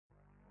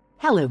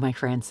Hello, my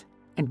friends,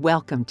 and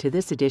welcome to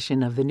this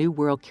edition of the New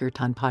World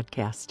Kirtan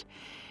Podcast.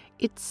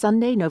 It's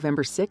Sunday,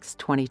 November 6,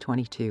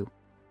 2022.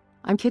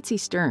 I'm Kitsy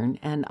Stern,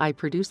 and I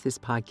produce this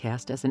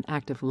podcast as an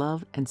act of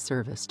love and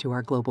service to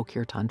our global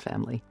Kirtan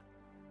family.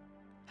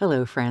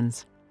 Hello,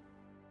 friends.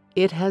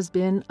 It has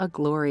been a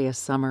glorious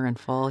summer and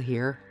fall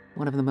here,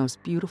 one of the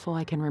most beautiful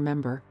I can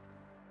remember.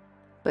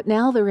 But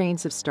now the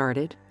rains have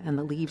started and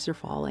the leaves are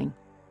falling.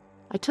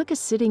 I took a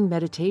sitting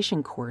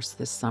meditation course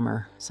this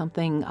summer,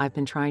 something I've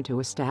been trying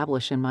to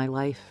establish in my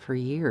life for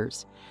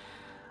years.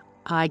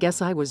 I guess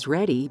I was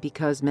ready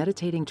because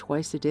meditating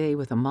twice a day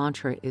with a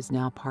mantra is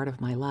now part of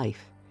my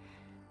life,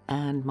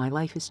 and my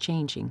life is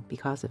changing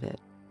because of it.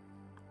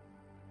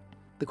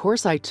 The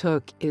course I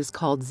took is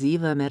called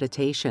Ziva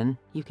Meditation.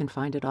 You can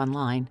find it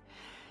online.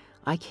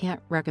 I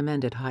can't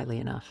recommend it highly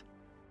enough.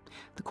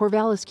 The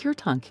Corvallis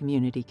Kirtan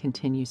community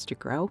continues to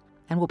grow,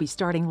 and we'll be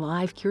starting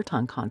live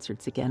Kirtan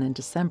concerts again in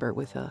December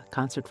with a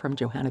concert from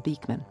Johanna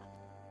Beekman.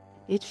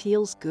 It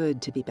feels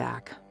good to be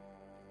back.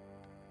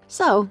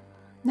 So,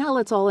 now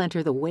let's all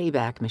enter the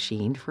Wayback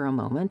Machine for a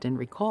moment and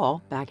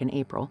recall, back in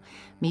April,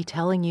 me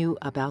telling you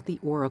about the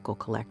Oracle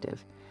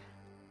Collective.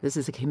 This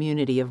is a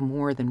community of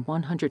more than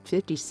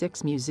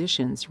 156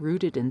 musicians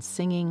rooted in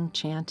singing,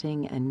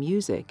 chanting, and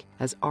music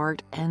as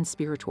art and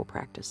spiritual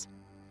practice.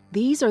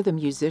 These are the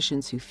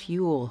musicians who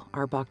fuel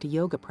our Bhakti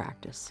Yoga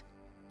practice.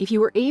 If you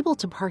were able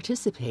to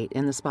participate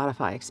in the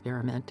Spotify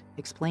experiment,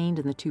 explained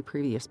in the 2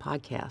 previous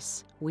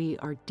podcasts, we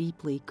are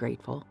deeply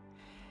grateful.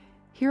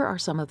 Here are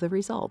some of the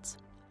results.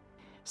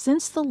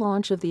 Since the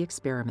launch of the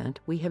experiment,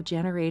 we have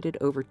generated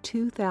over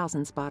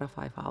 2,000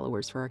 Spotify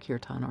followers for our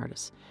Kirtan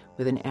artists,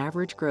 with an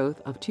average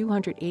growth of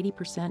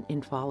 280%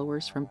 in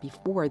followers from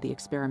before the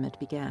experiment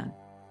began.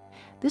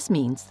 This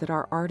means that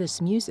our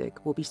artists'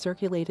 music will be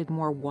circulated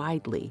more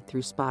widely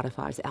through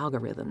Spotify's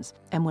algorithms,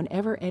 and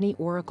whenever any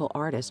Oracle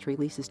artist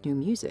releases new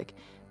music,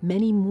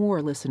 many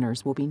more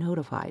listeners will be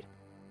notified.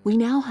 We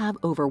now have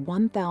over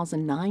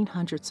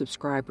 1,900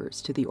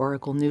 subscribers to the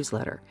Oracle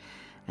newsletter,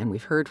 and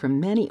we've heard from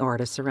many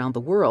artists around the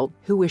world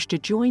who wish to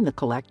join the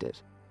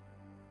collective.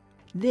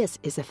 This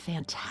is a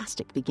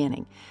fantastic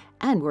beginning,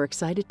 and we're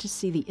excited to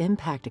see the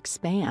impact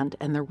expand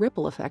and the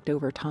ripple effect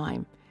over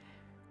time.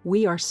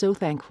 We are so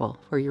thankful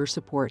for your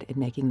support in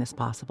making this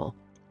possible.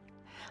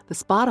 The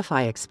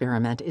Spotify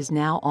experiment is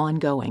now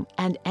ongoing,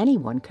 and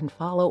anyone can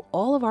follow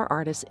all of our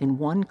artists in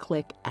one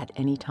click at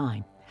any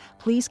time.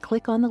 Please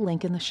click on the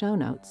link in the show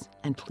notes,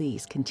 and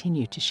please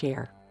continue to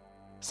share.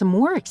 Some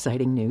more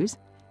exciting news: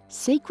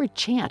 Sacred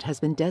Chant has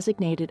been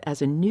designated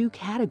as a new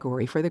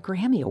category for the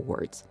Grammy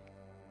Awards.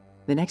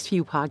 The next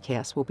few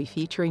podcasts will be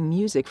featuring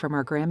music from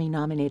our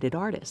Grammy-nominated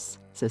artists,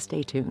 so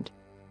stay tuned.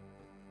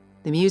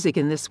 The music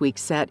in this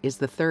week's set is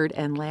the third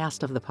and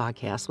last of the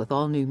podcasts with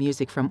all new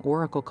music from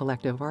Oracle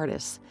Collective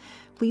artists.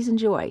 Please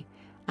enjoy.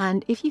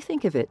 And if you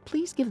think of it,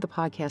 please give the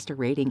podcast a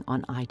rating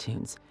on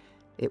iTunes.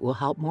 It will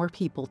help more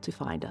people to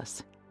find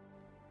us.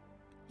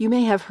 You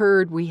may have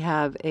heard we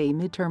have a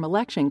midterm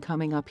election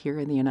coming up here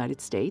in the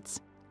United States.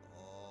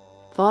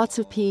 Thoughts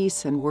of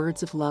Peace and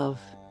Words of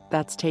Love.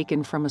 That's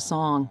taken from a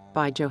song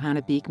by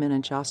Johanna Beekman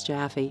and Josh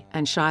Jaffe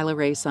and Shyla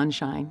Ray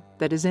Sunshine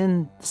that is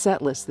in the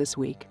set list this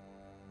week.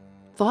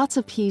 Thoughts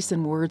of peace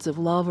and words of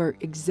love are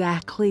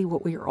exactly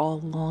what we are all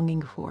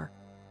longing for.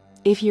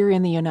 If you're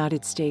in the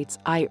United States,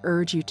 I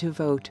urge you to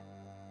vote.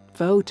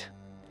 Vote.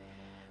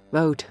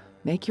 Vote.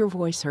 Make your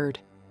voice heard.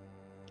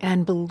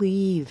 And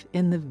believe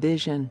in the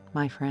vision,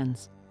 my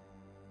friends.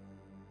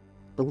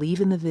 Believe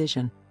in the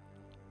vision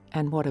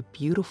and what a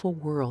beautiful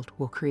world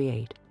we'll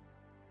create.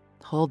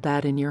 Hold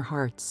that in your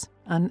hearts.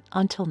 And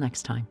until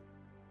next time,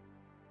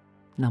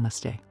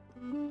 namaste.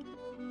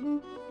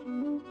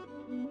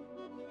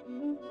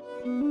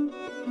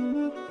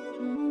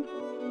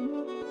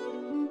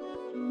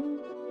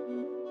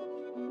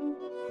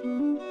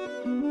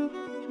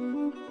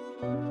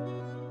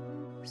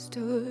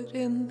 Stood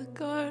in the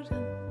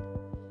garden,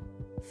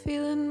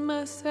 feeling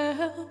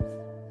myself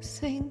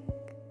sink.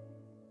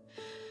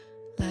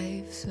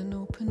 Life's an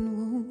open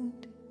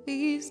wound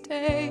these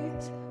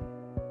days.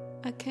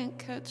 I can't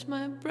catch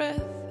my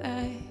breath,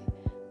 I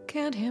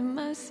can't hear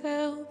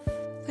myself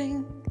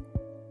think.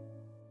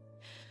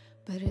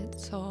 But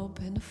it's all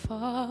been a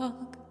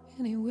fog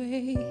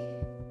anyway.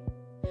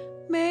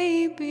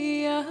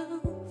 Maybe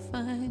I'll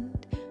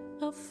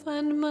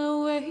find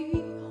my way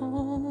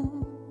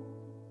home.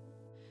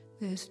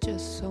 There's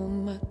just so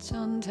much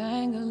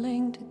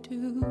untangling to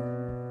do.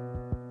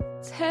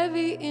 It's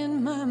heavy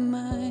in my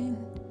mind.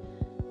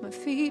 My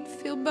feet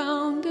feel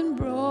bound and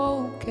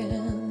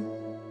broken,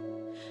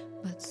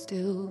 but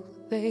still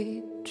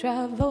they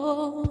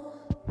travel.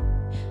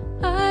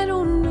 I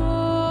don't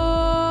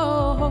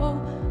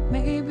know,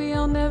 maybe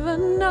I'll never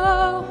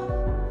know.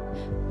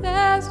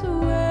 There's a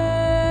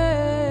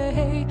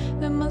way,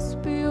 there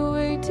must be a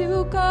way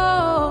to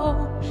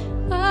go.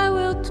 I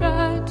will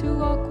try to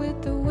walk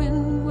with the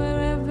wind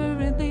wherever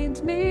it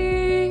leads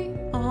me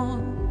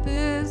on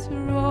this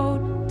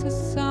road to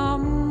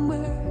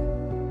somewhere.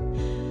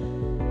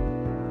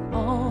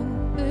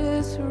 On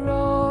this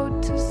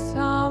road to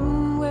somewhere.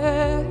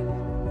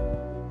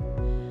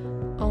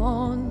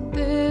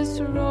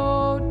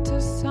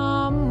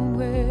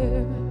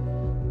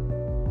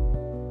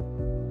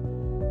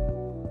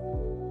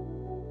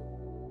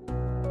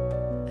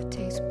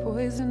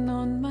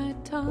 on my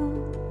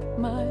tongue,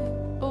 my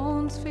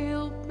bones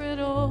feel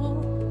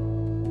brittle,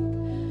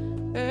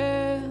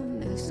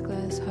 and this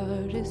glass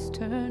heart is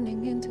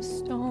turning into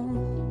stone.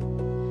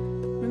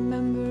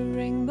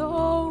 Remembering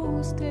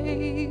those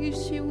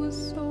days, she was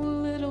so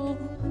little,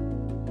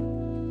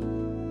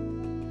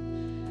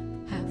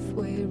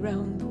 halfway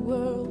around the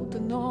world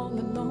and all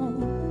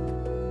alone.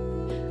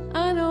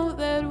 I know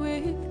that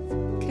with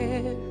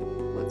care,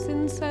 what's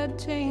inside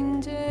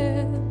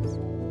changes,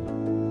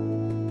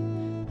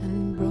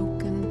 and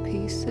broken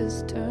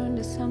pieces turn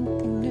to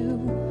something new.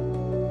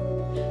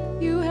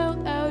 You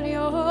held out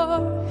your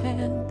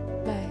hand,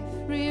 life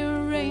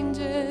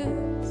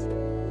rearranges.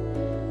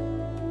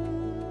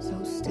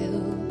 So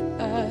still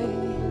I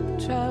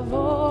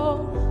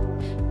travel.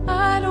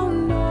 I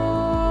don't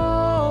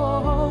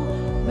know,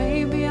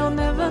 maybe I'll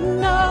never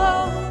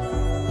know.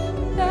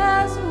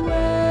 There's a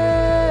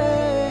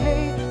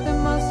way,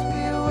 there must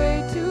be a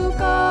way to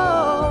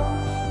go.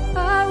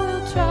 I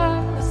will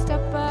try a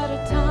step at a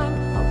time.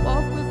 I'll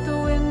walk with the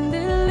wind,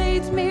 it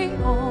leads me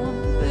on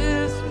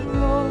this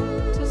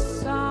road to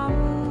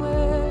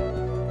somewhere.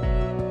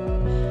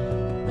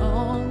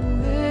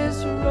 On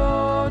this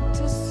road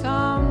to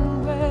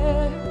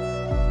somewhere.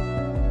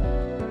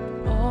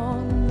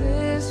 On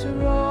this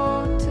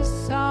road to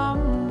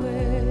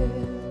somewhere.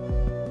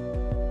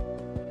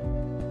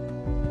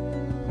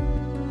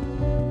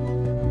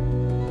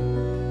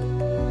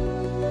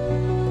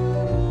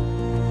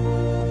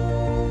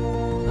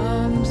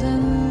 Arms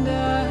and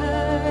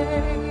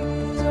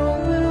eyes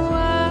open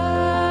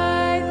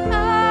wide,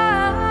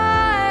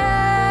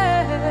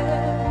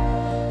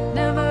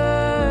 never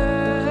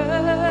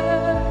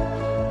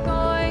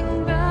going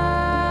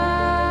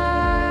back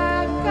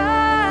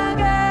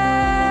again.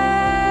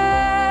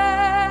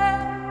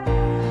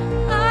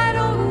 I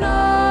don't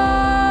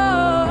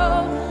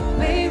know,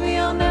 maybe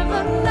I'll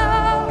never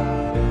know.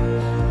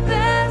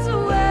 There's a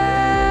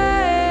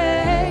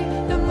way,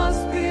 there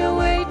must be a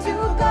way to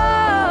go.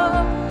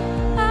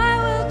 I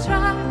will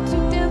try to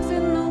dance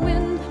in the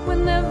wind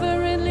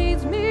whenever it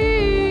leads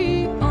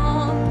me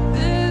on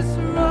this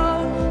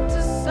road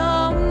to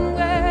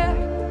somewhere.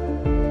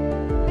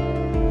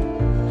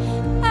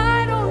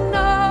 I don't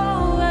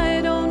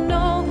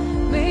know,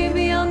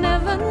 maybe I'll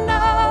never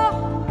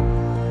know.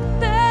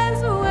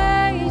 There's a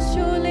way,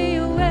 surely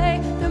a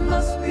way, there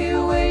must be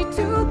a way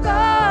to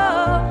go.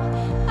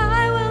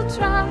 I will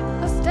try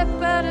a step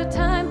at a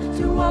time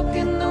to walk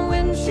in the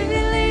wind. She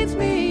leads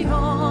me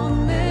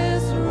on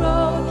this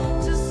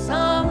road to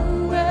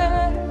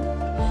somewhere.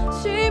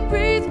 She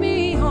breathes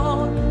me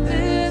on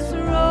this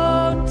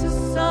road to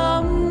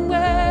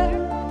somewhere.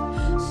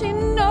 She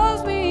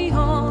knows me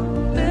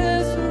on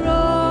this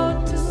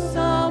road to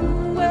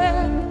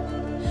somewhere.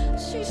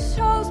 She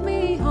shows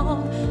me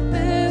on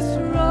this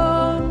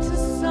road to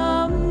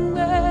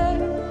somewhere.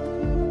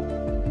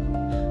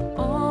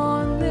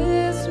 On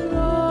this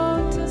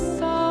road to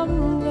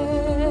somewhere.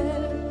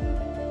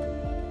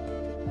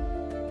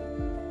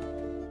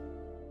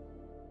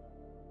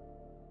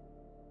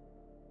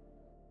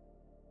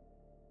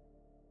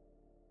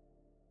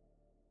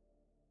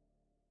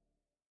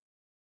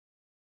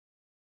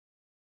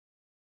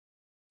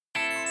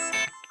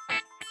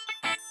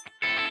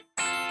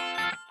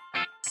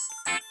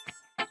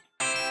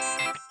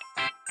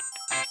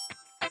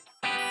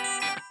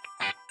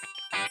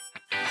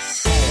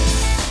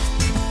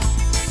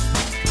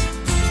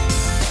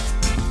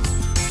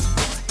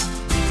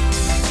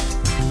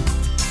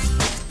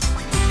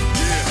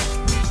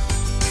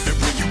 And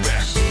bring you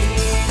back.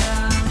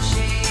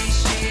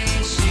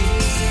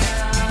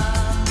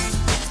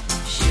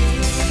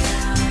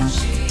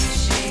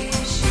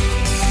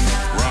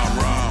 Rom,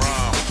 rom,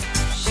 rom.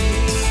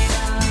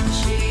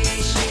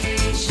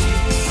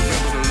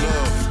 Remember the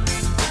love.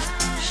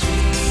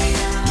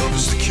 Love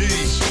is the key.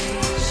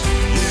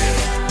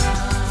 Yeah.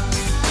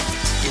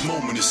 The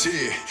moment is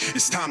here.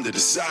 It's time to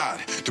decide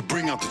to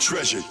bring out the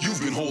treasure you've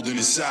been holding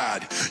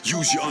inside.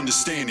 Use your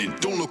understanding.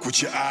 Don't look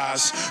with your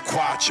eyes.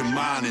 Quiet your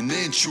mind and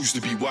then choose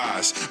to be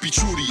wise. Be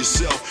true to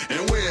yourself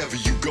and wherever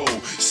you go.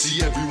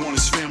 See everyone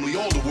is family.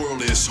 All the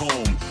world is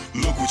home.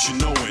 Look what you're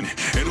knowing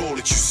and all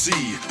that you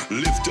see.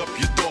 Lift up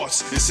your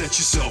thoughts and set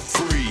yourself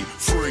free.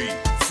 Free,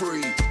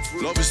 free.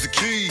 Love is the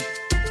key.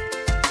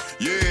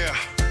 Yeah,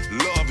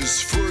 love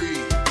is free.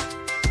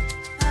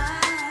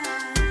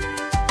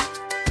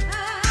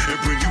 And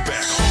bring you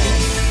back home.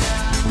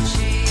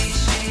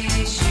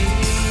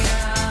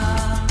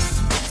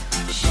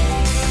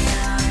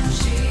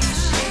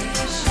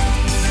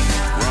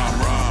 Rom,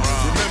 rom.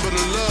 Remember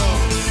the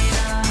love.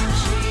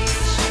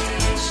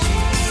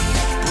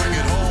 Bring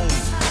it home.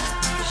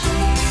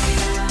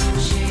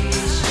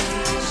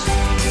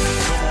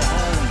 Come on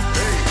home.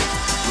 Hey,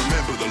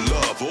 remember the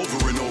love over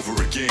and over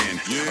again.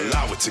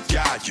 Allow it to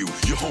guide you.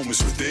 Your home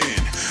is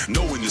within.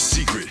 Knowing the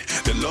secret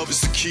that love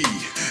is the key.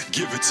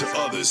 Give it to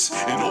others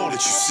in all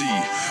that you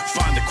see.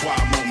 Find a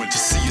quiet moment to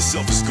see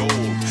yourself as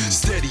gold.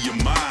 Steady your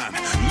mind.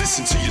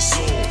 Listen to your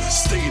soul.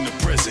 Stay in the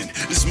present.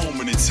 This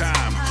moment in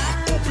time.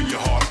 Open your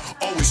heart.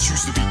 Always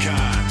choose to be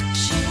kind.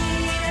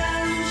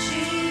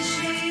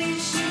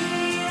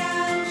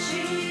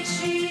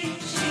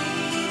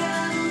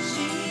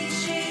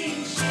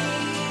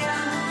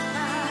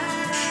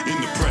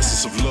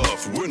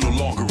 love, we're no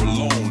longer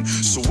alone.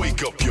 So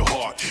wake up your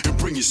heart and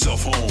bring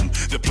yourself home.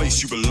 The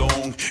place you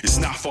belong is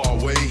not far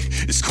away.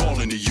 It's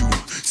calling to you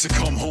to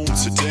come home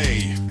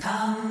today.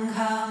 Come,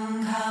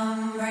 come,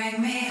 come,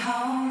 bring me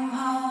home,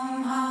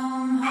 home,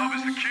 home, home. Love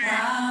is the key.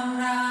 Round,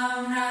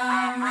 round,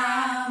 round,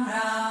 round,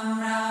 round,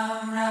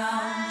 round,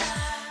 round.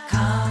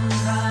 Come,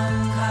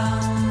 come,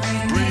 come,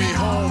 bring me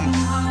home,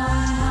 home,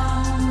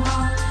 home,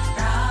 home.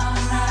 Round,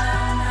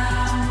 round,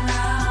 round,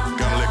 round.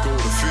 Gotta let go of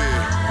the fear,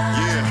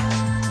 yeah.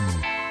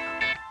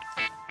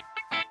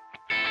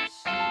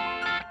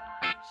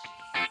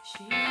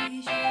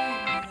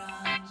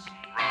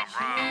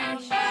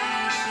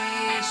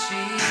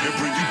 And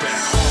bring you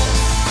back home.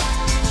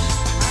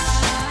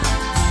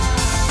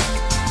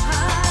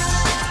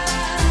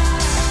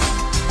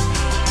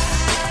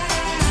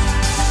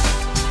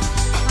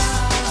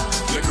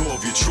 Let go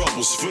of your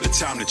troubles for the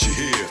time that you're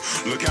here.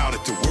 Look out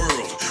at the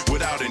world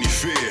without any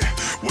fear.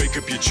 Wake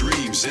up your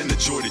dreams and the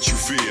joy that you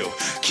feel.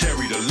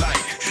 Carry the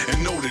light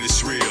and know that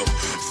it's real.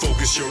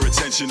 Focus your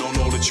attention on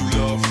all that you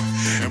love.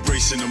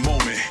 Embracing the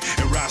moment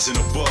and rising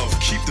above.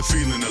 Keep the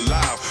feeling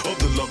alive of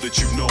the love that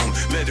you've known.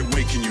 Let it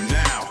waken you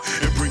now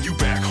and bring you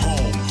back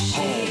home.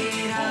 Home.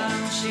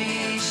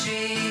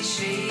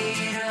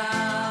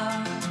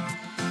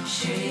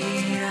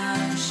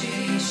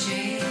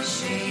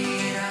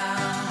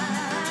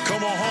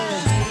 Come on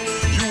home,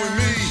 you and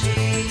me.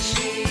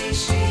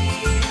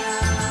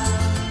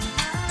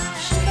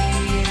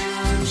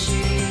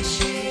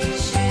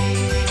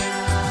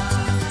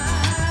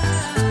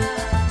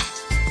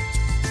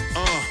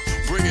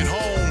 Bring it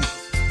home.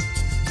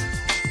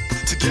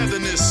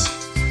 Togetherness.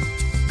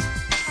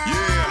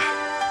 Yeah.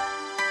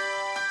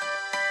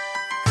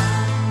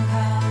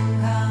 Come,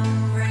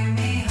 come, bring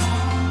me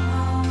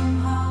home,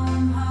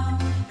 home, home, home.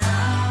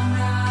 Round,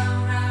 round,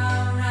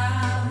 round,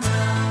 round,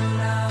 round,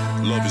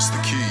 round. Love is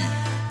the key.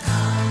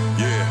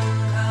 Yeah.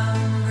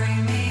 Come, bring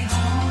me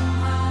home,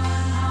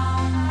 home,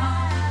 home,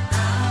 home.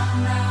 Round,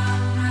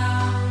 round,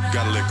 round, round.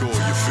 Gotta let go of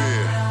your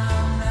fear.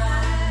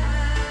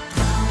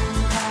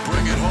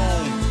 Bring it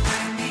home.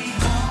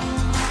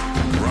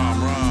 Ram,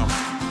 ram.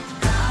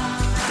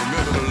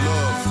 Remember the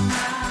love.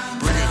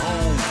 Bring it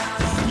home.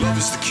 Love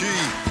is the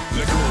key.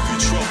 Let go of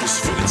your troubles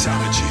for the time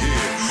that you're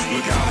here.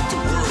 Look out at the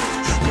world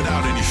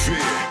without any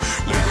fear.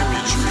 Wake up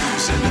your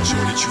dreams and the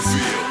joy that you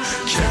feel.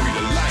 Carry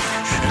the light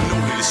and know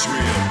that it's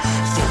real.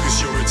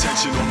 Focus your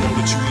attention on all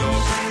that you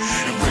love.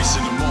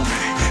 Embracing the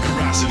moment and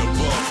rising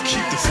above.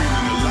 Keep the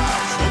feeling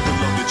alive of the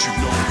love that you've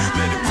known.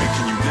 Let it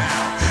waken you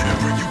now and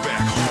bring you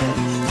back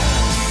home.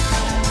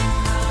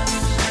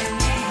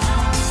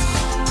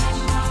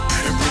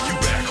 And bring you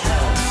back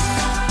home.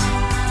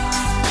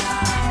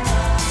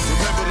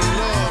 Remember the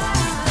love.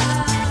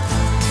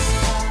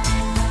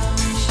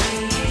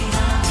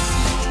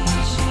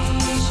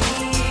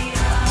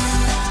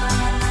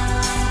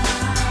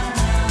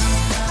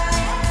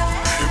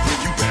 And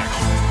bring you back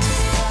home.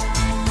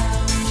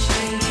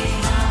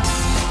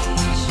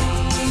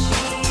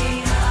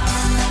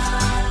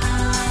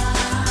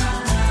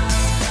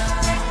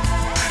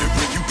 And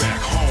bring you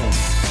back home.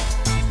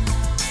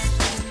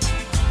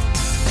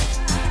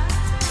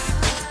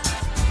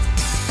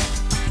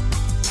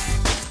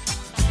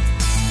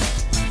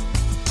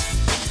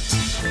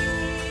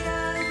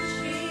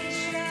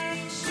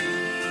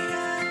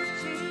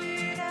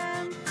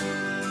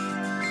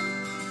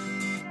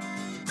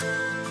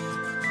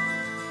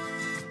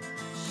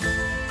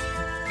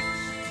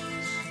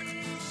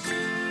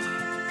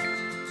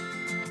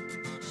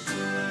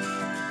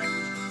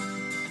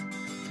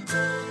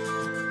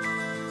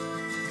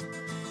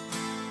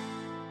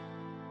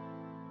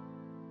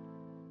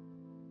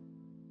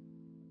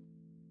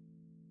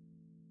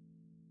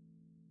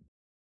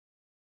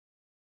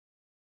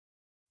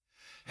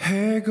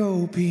 Hey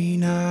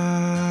Gopinath,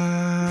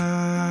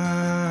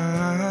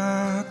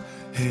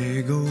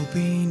 Hey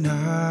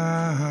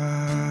Gopinath,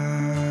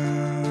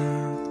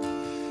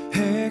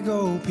 Hey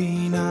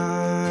Gopinath,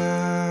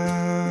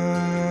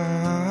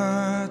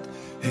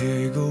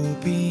 Hey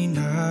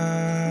Gopinath,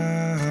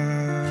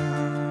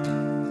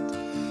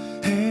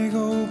 Hey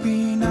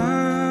Gopinath,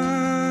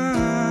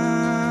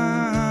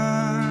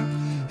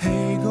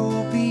 Hey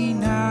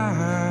Gopinath,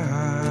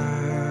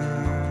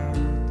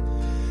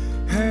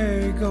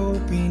 Hey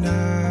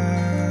Gopinath,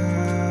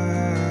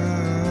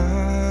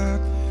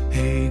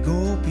 Hey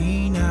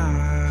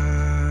Gopinath,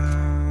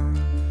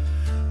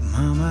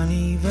 Mama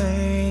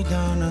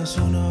Nivedana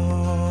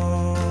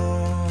sunod,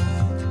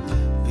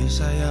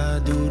 Visaya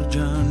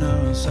Durjana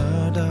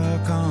Sada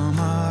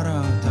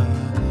Kamarata,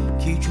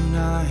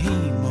 Kichunahi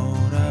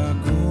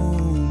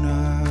Moraguna,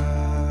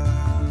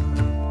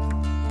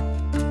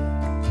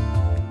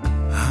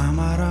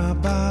 Hamara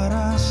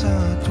Barasa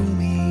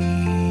Tumi,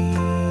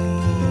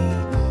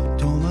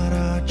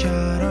 Tomara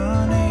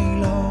Charane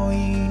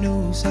Loinu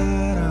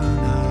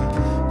Sarana,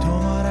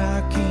 Tomara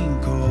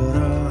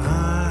Kinkora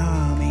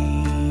Hami.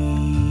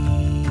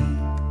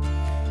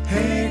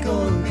 Hey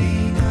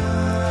Gopinath,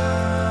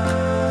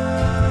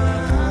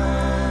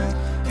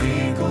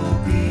 Hey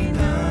Gopinath,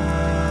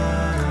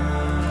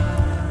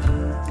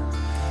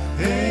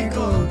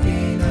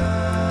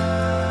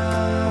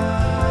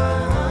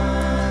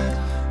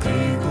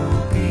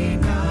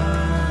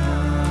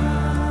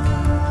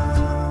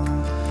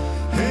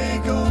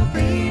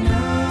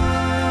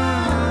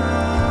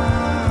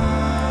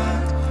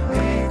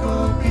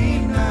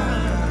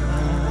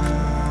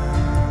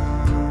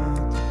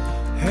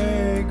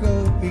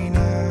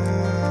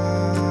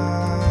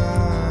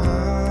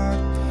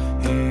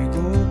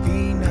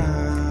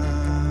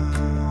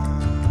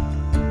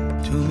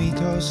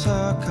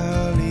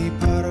 sakali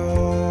paro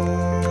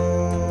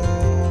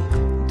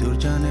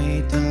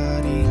durjane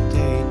tari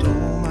te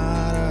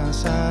tomara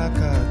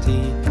sakati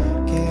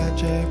ke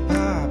ache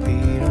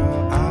papiro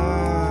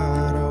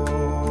aro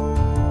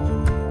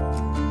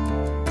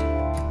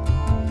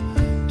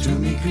tu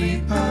mi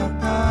kripa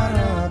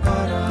para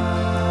para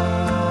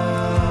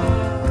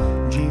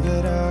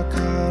jivera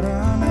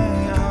karame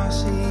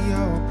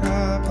asiyo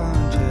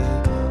prapanche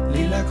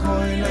lila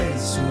koile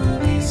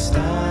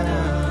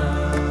subistara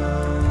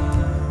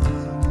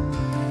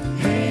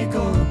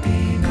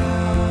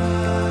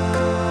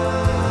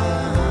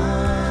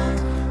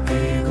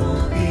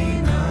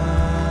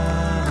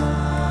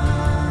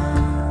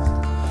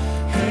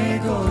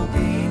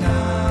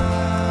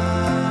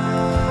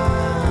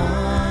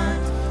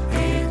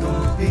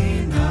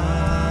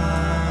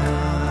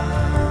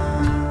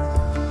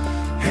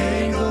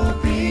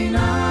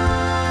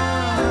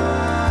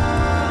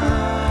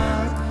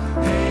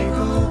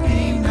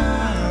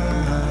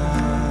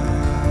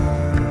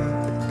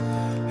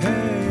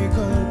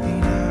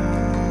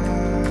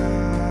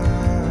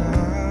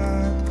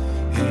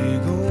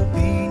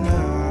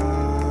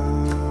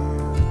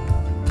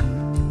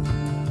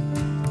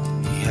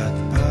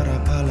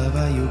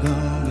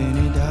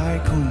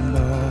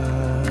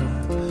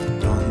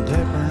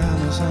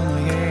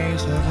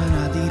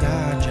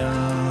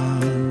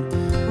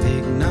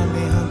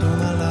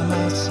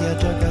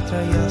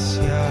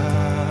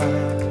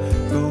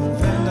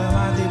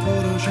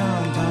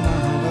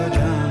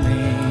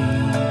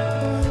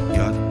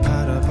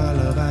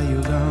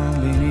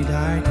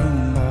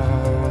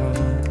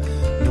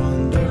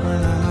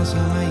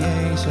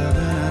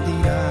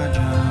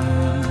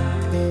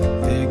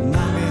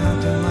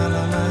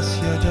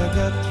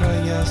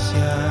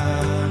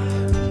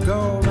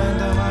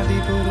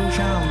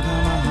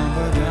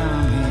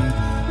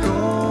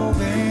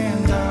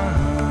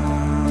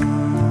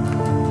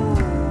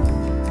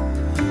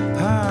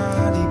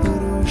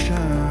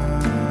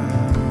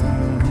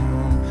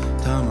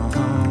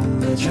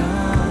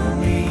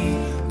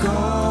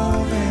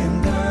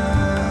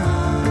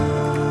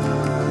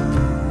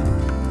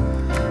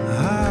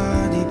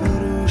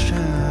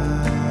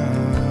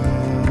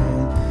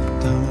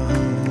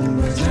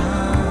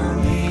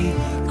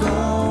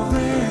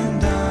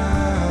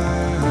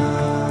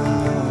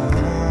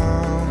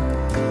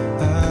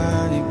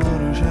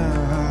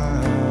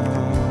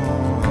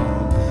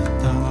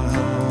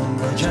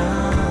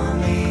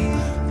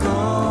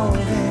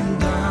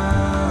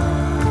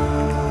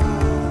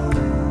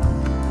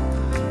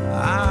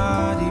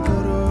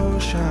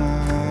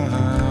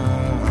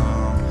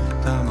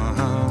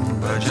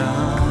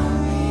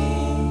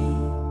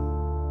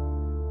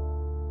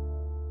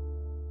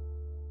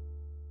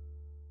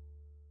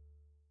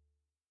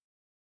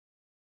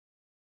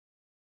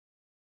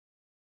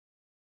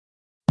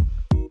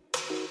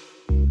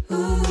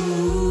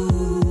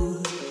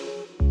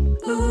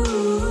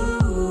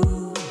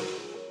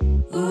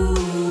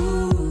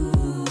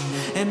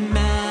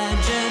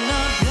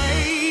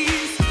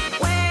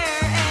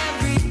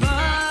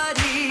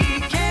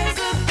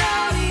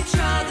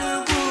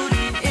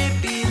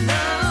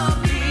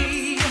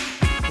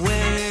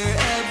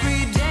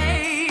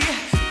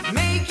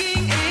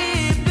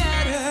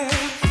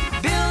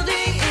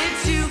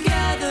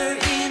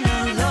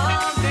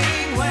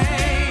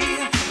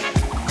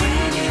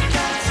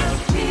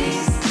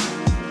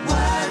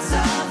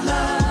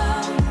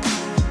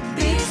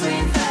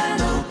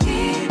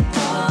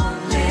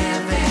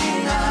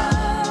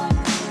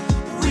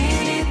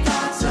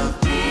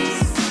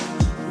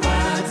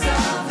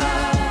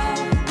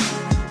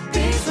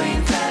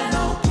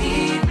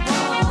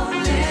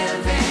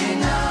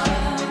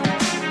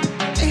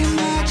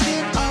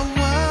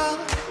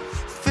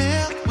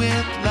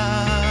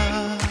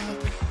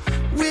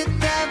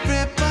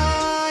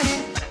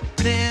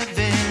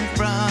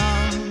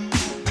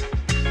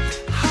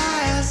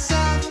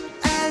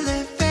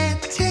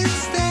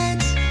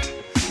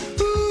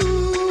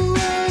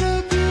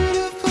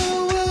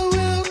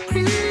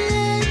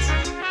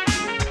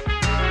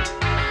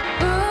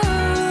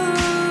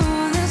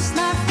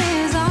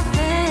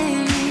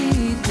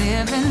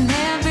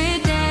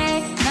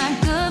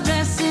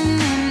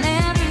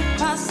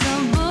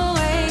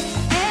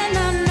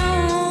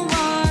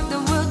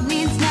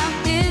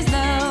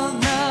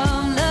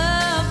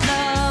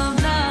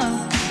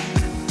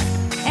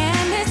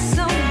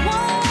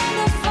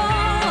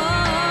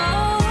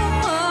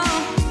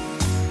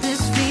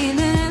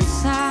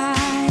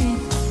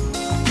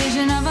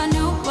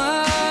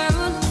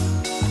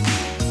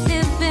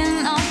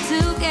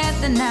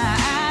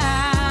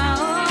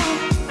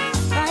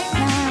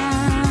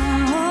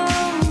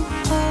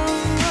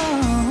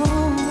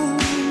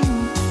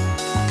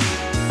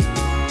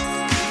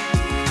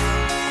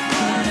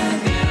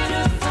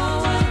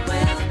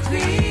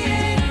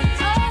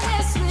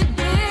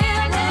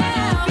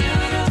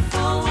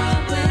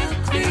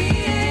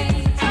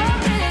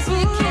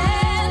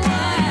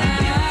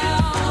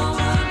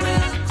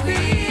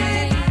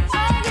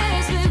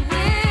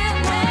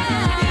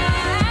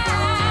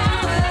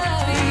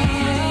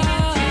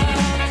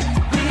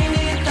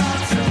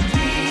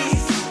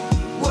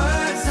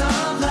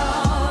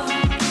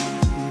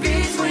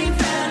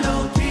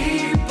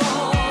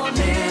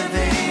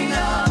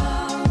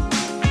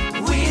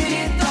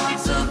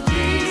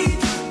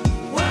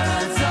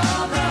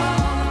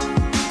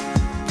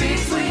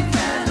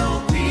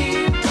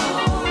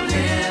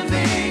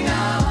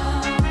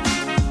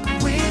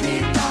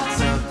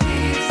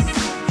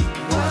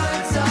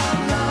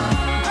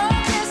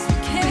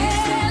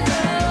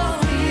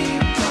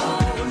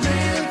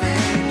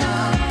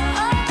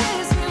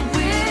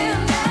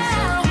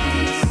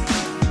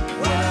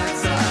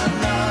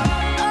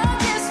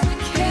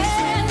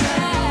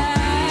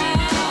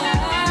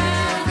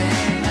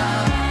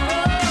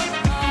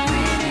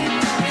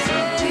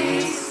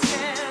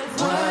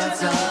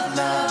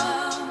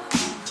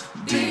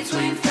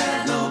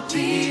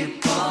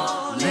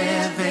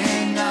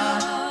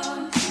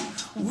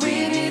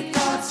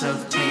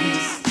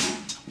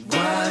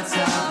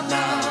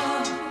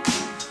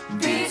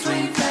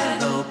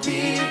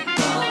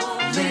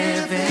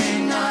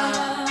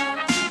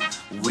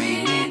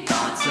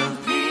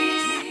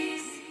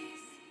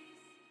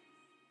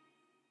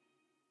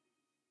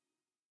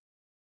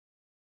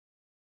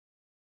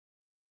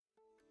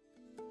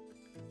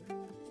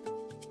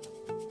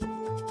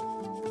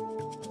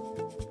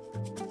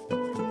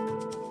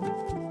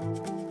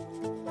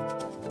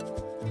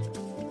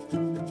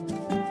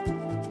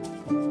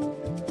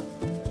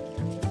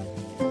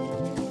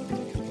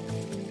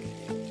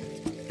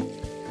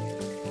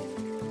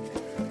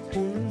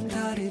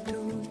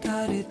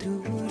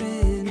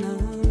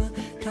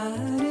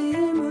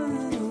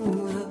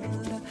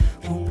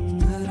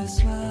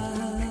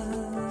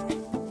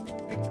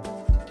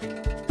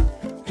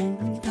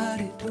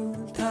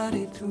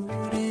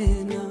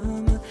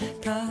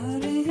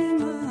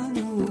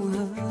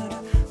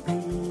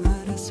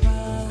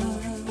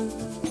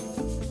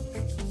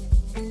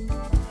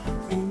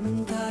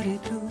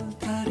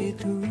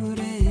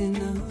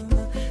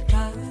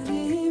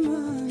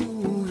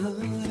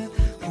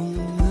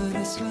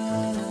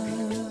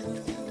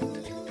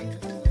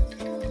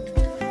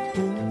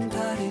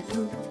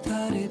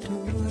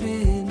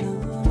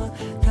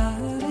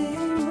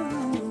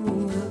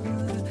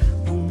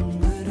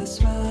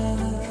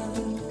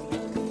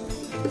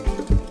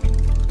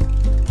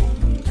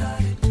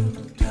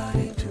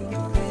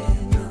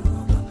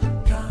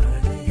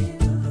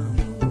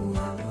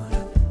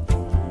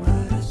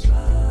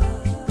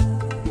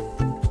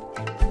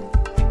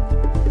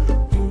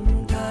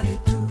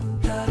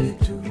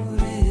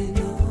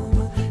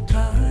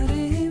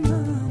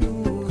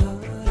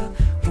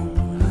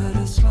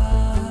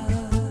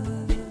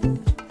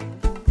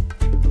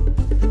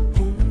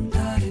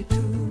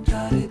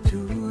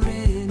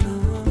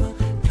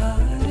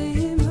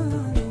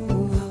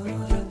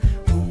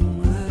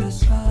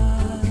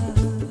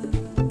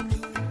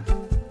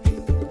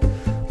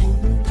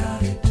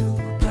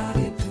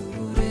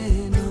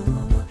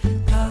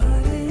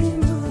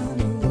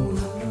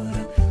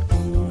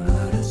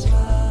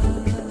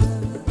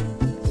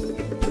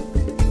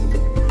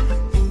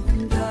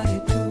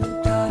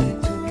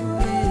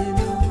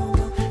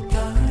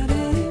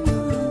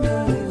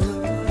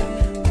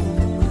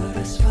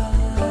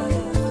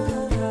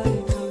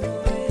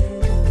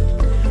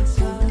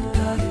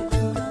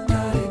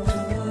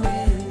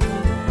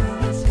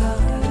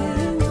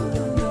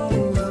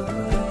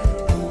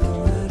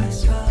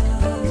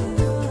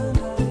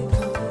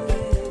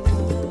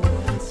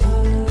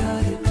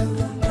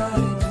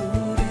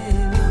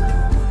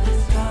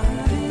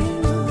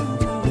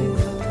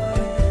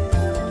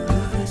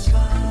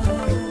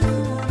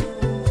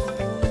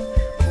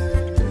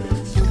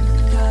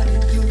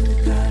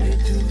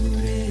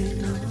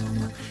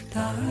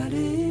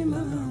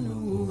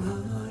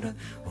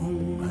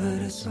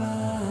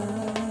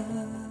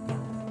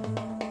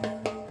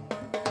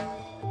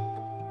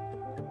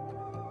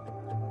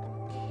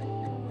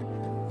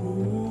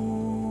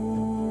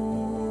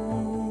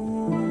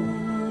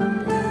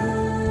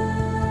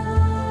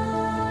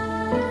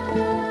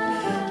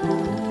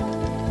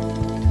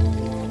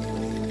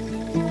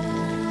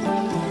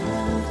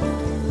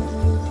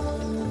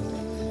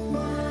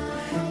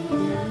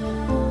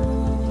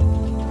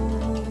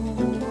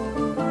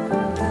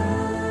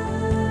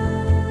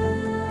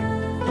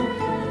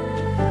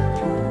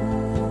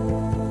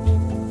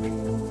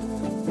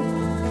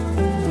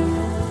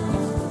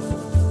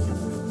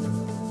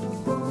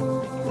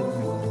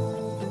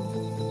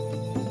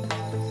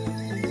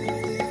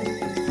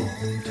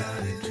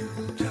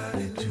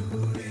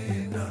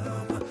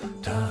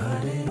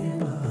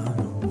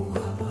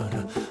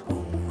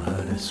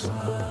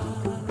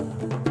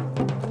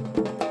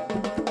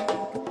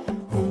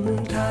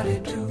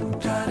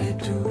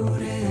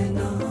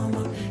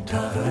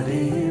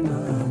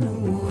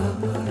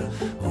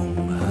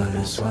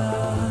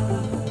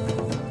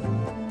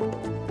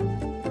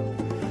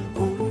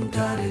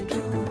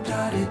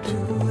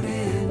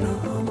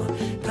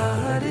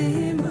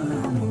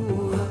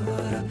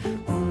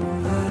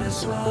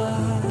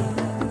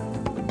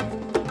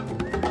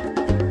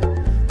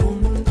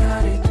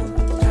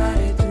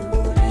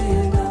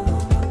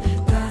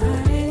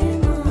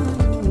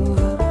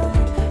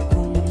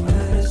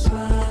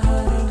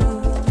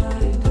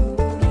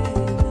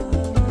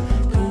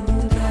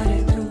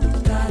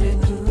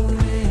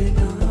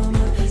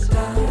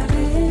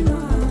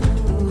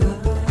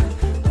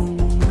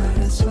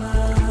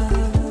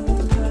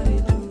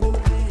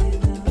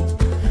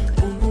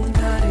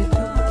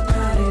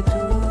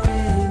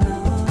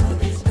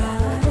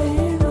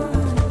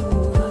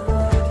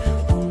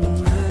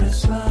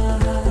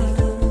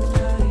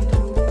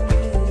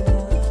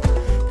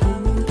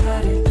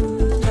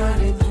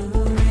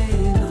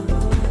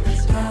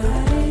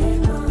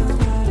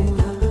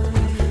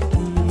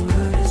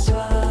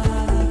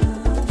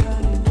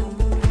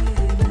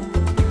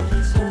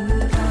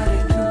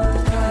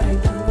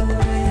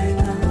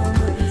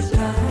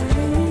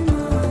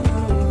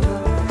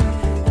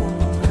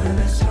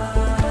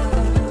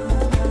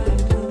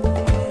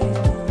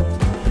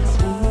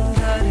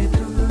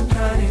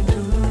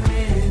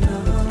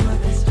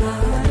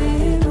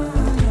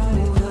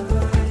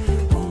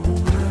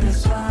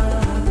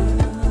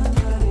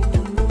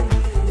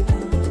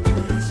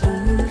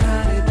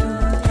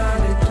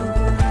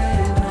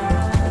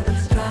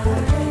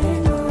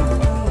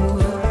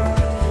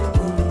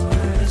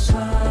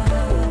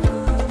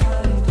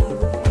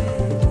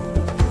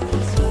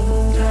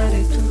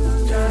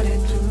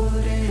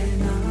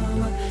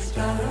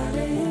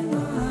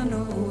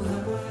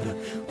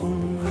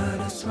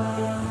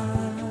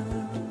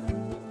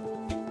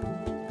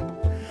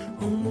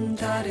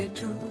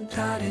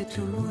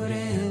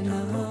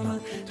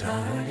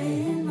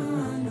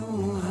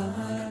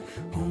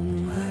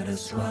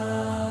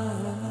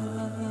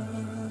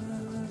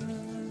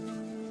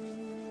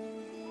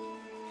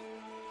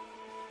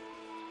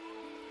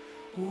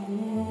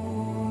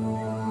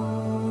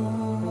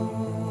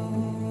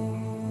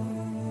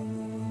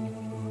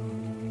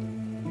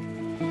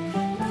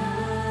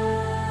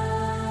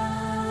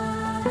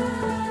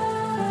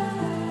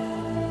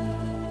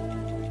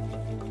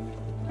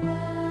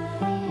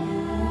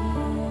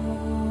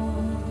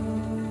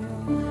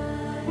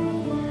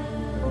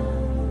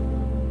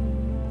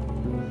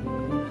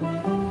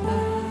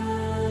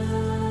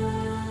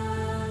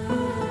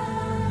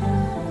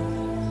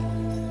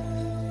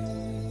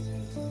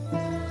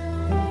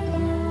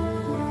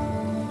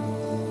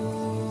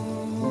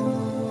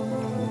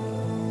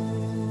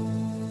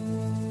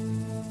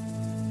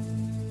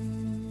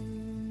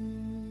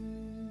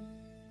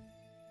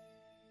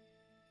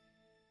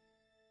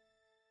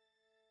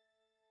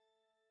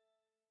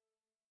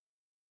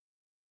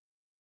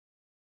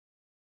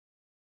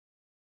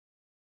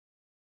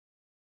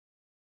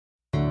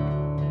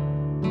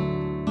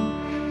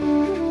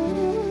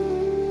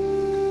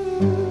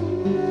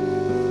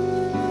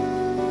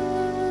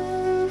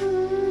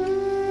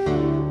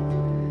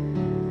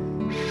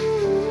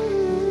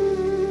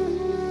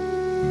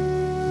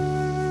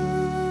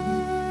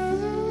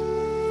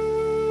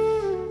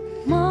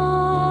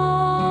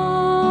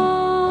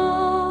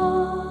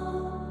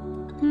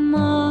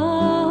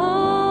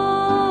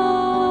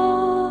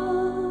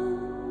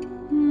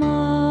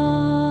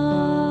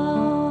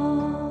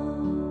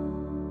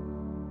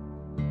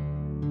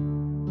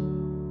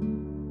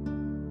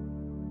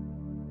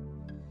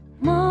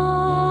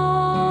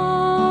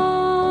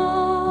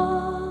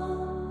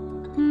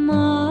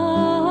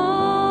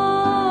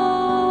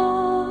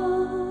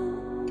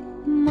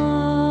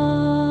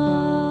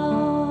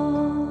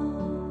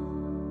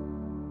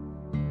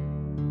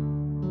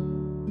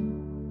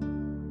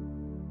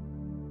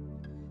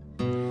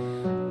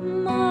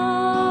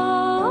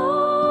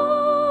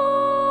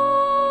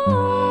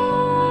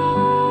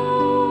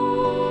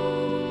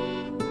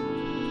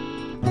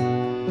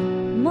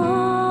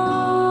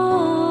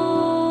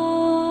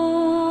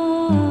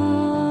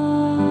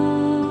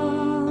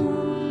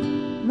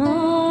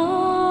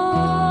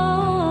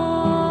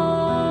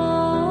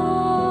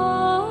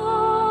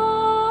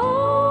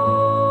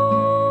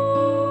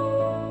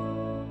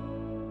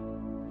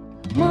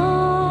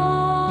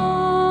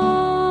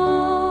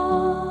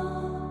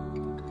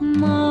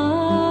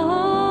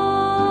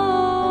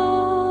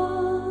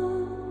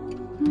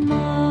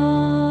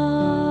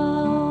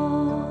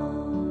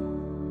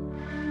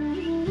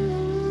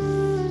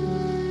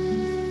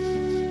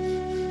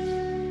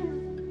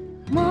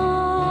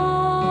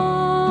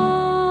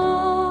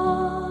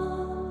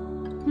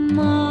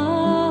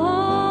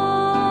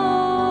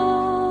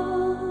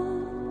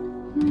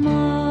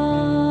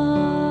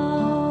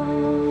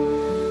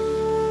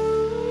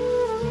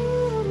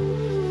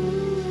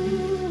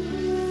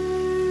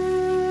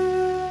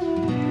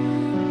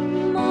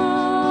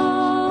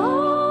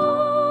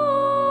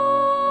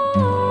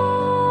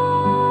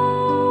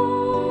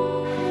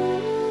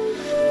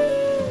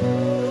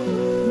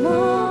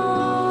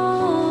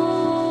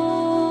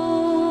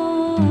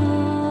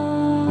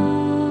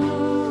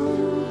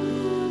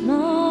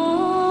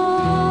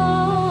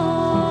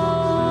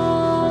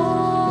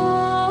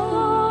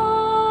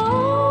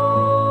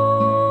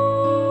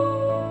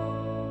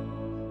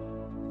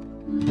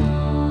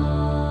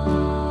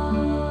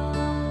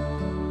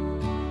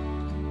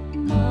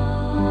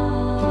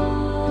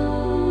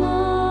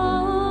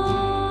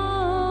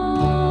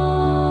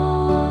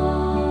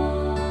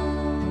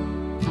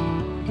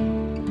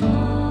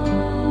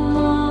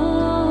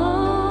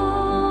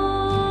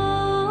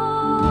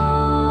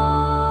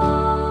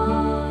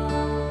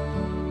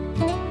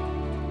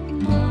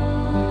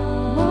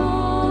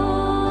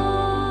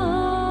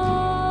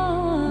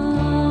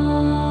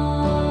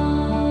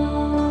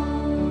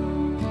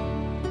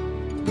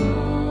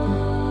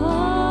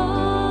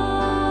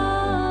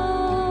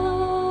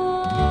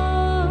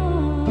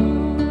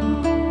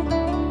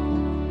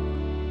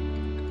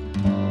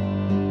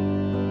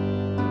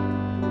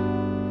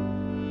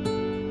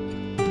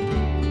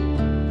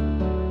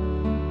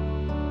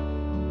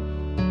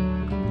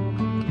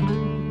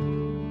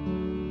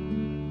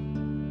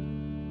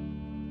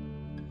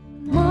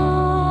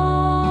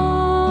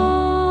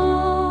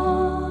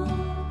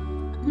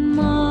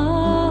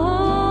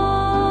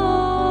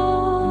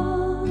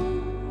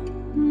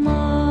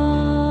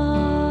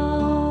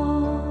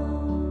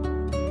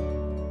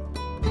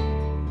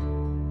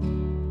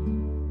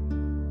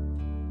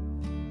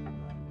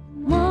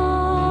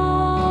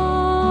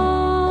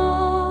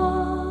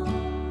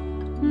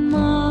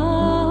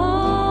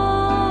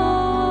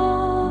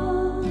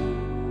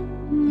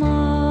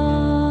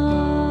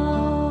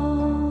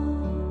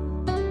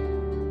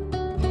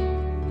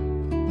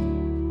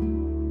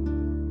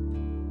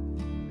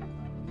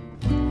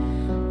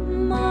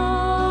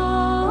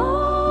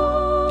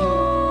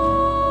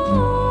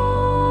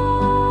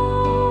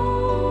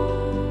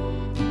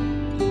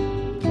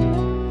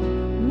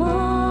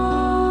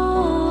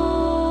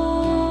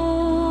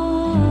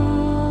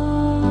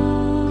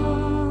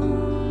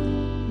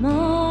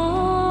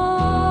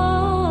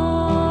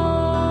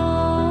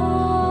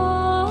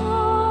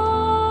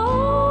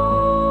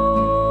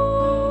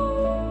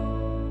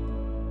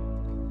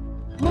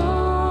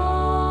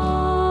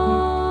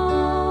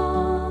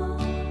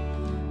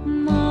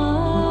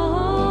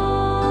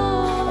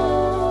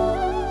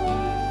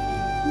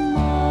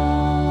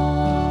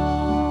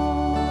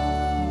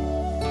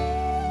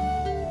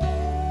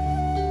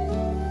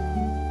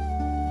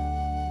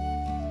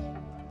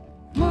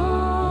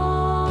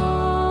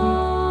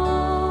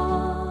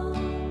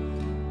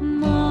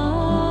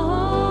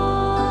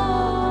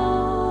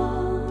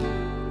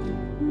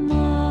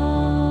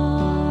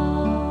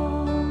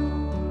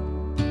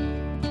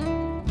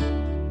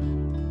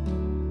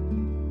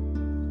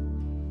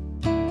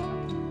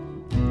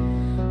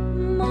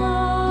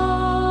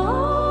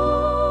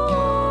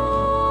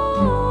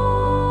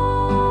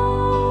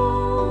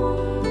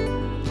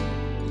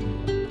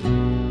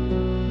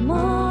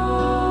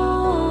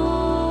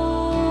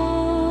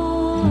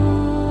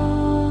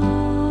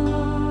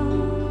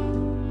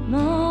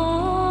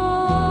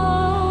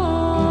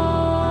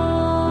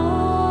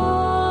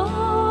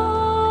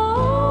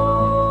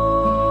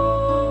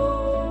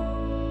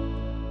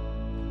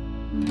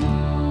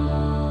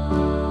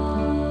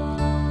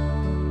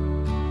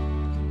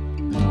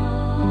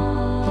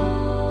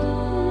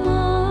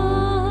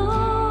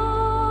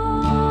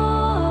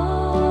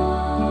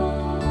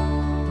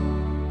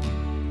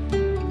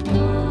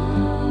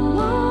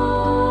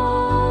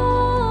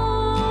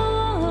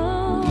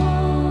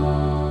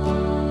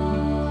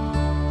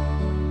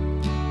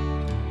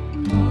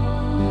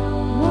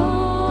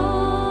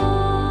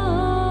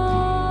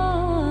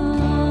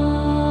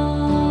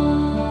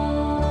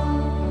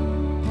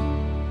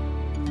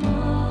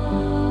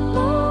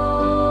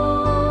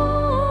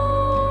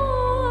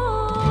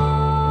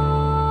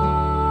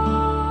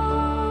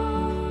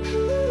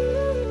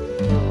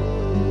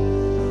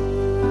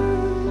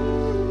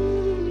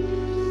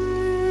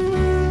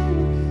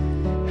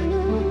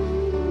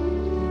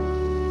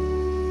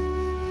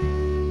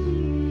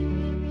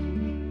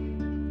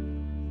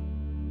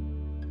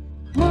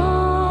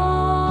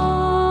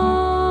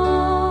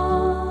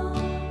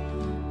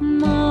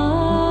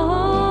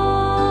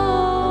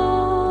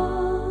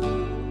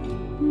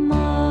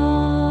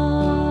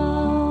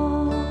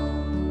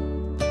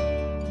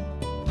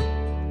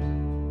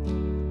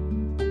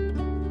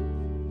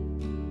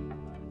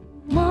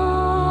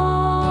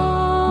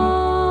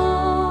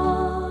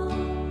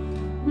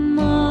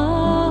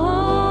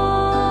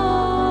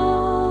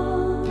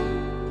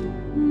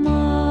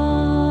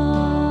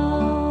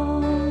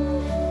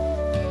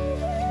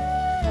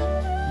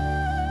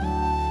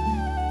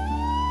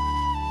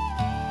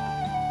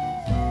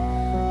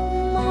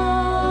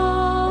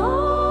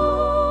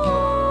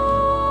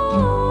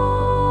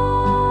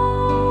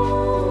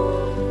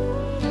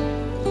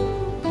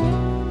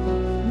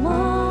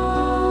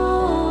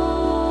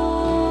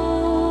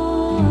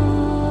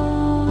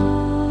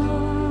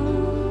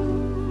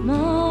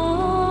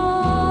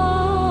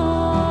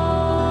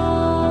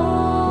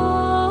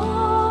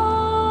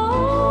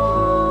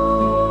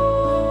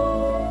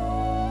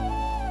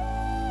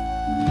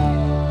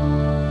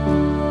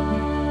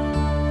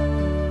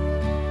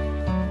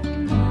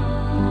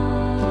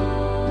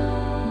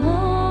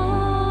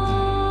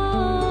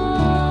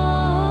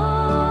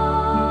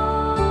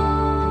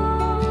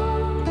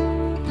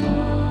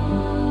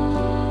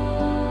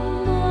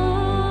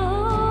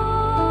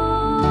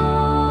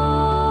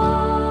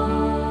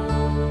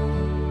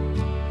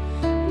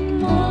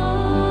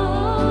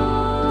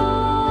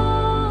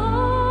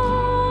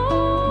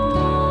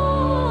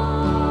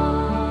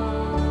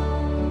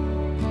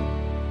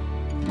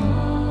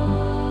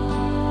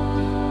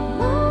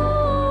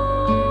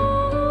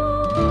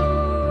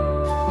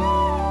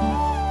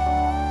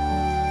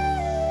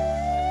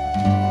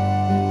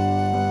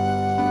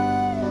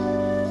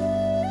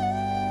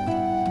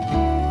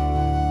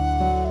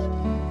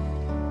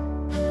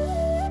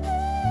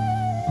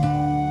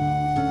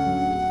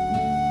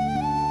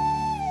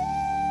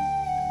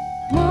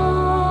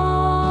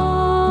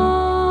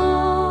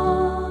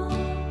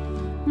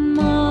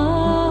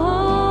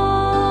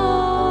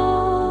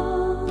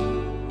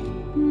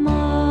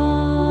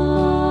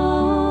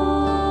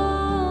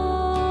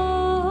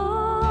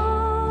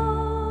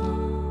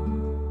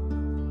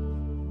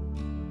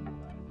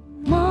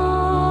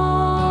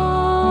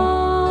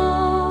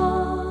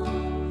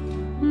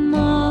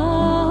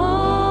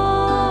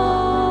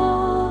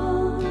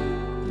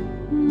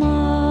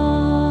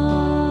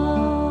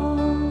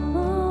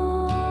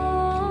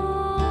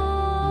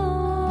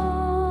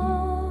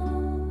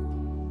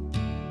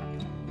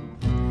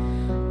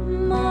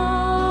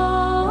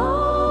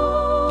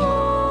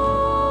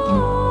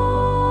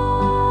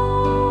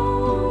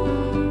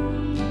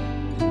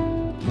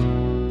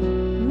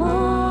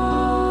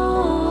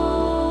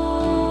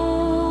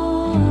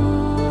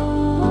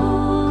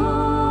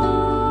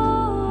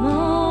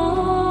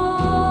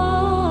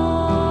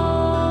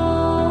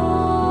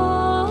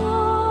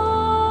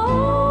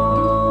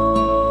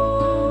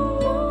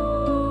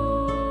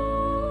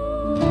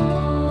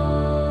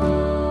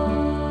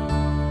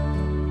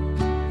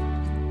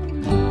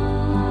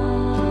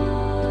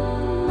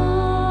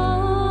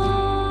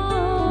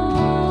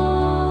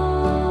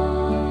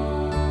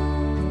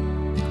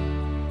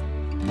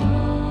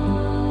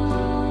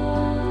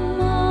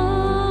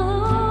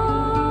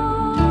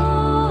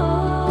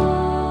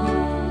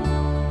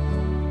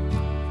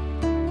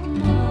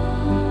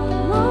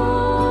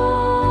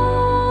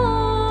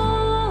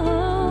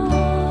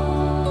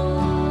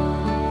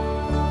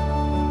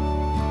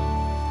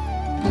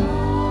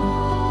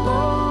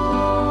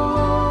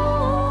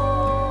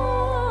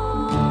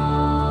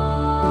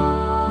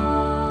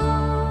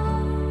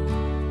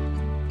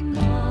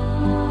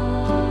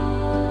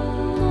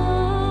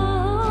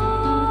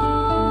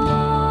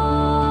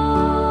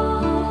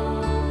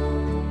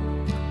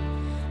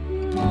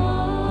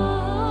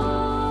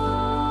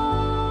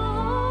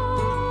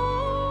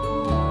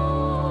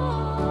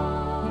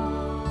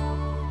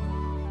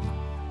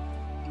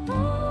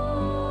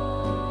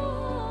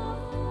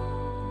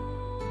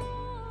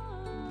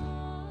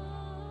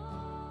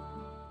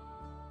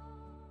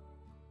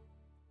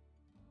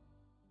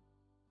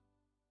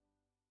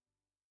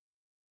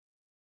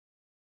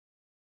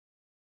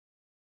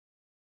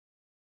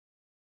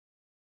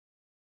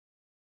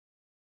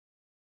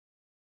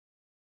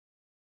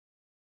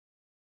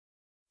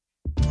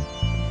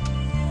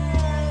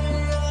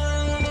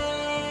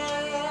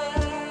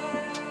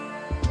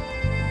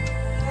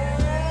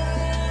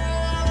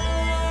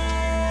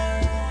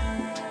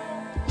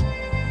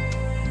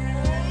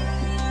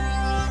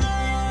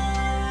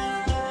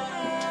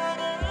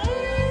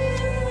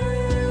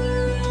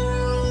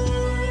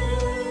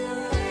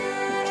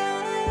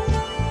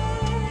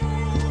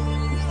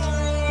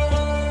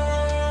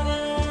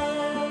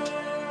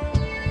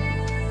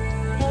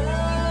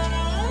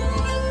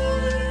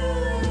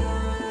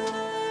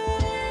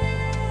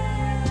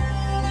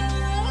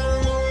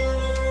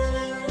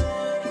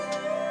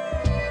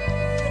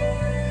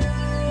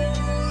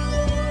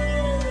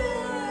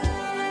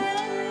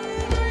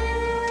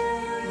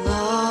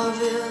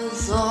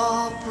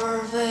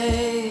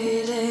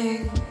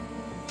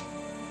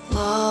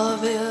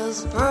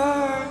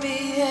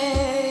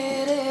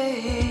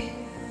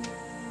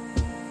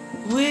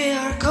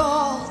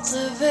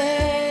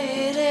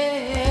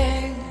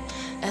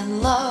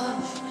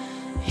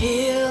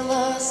heal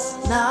us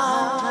now.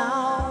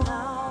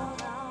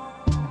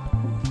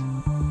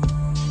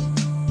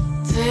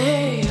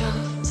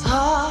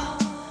 Delta,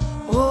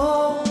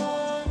 oh,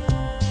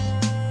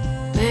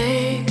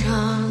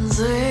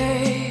 Bekanze,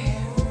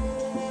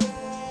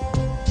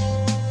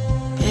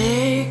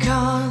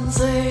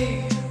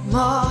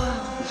 my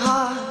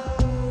heart,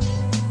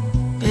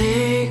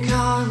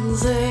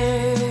 Bekanze.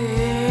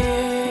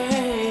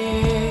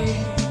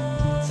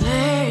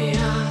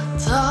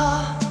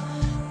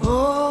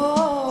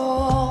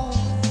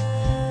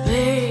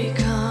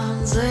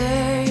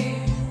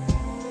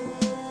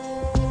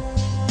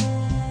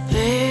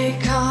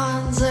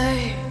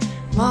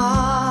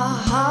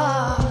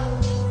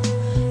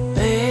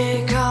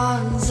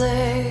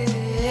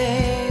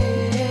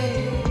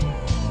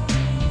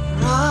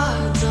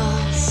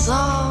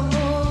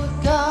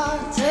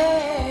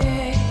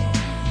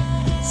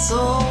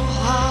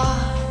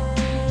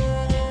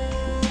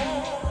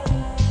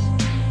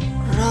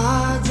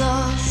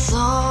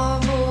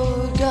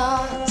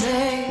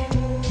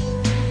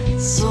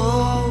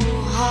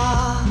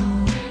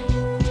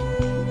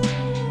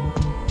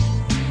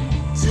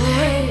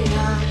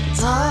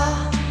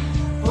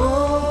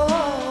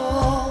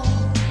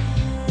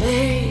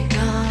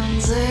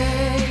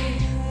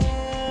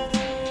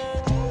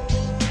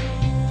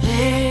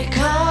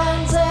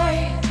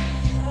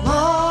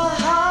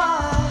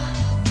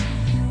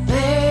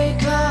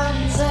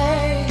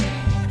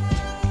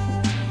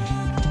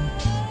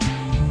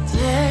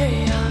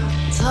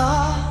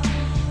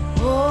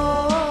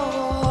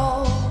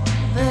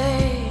 They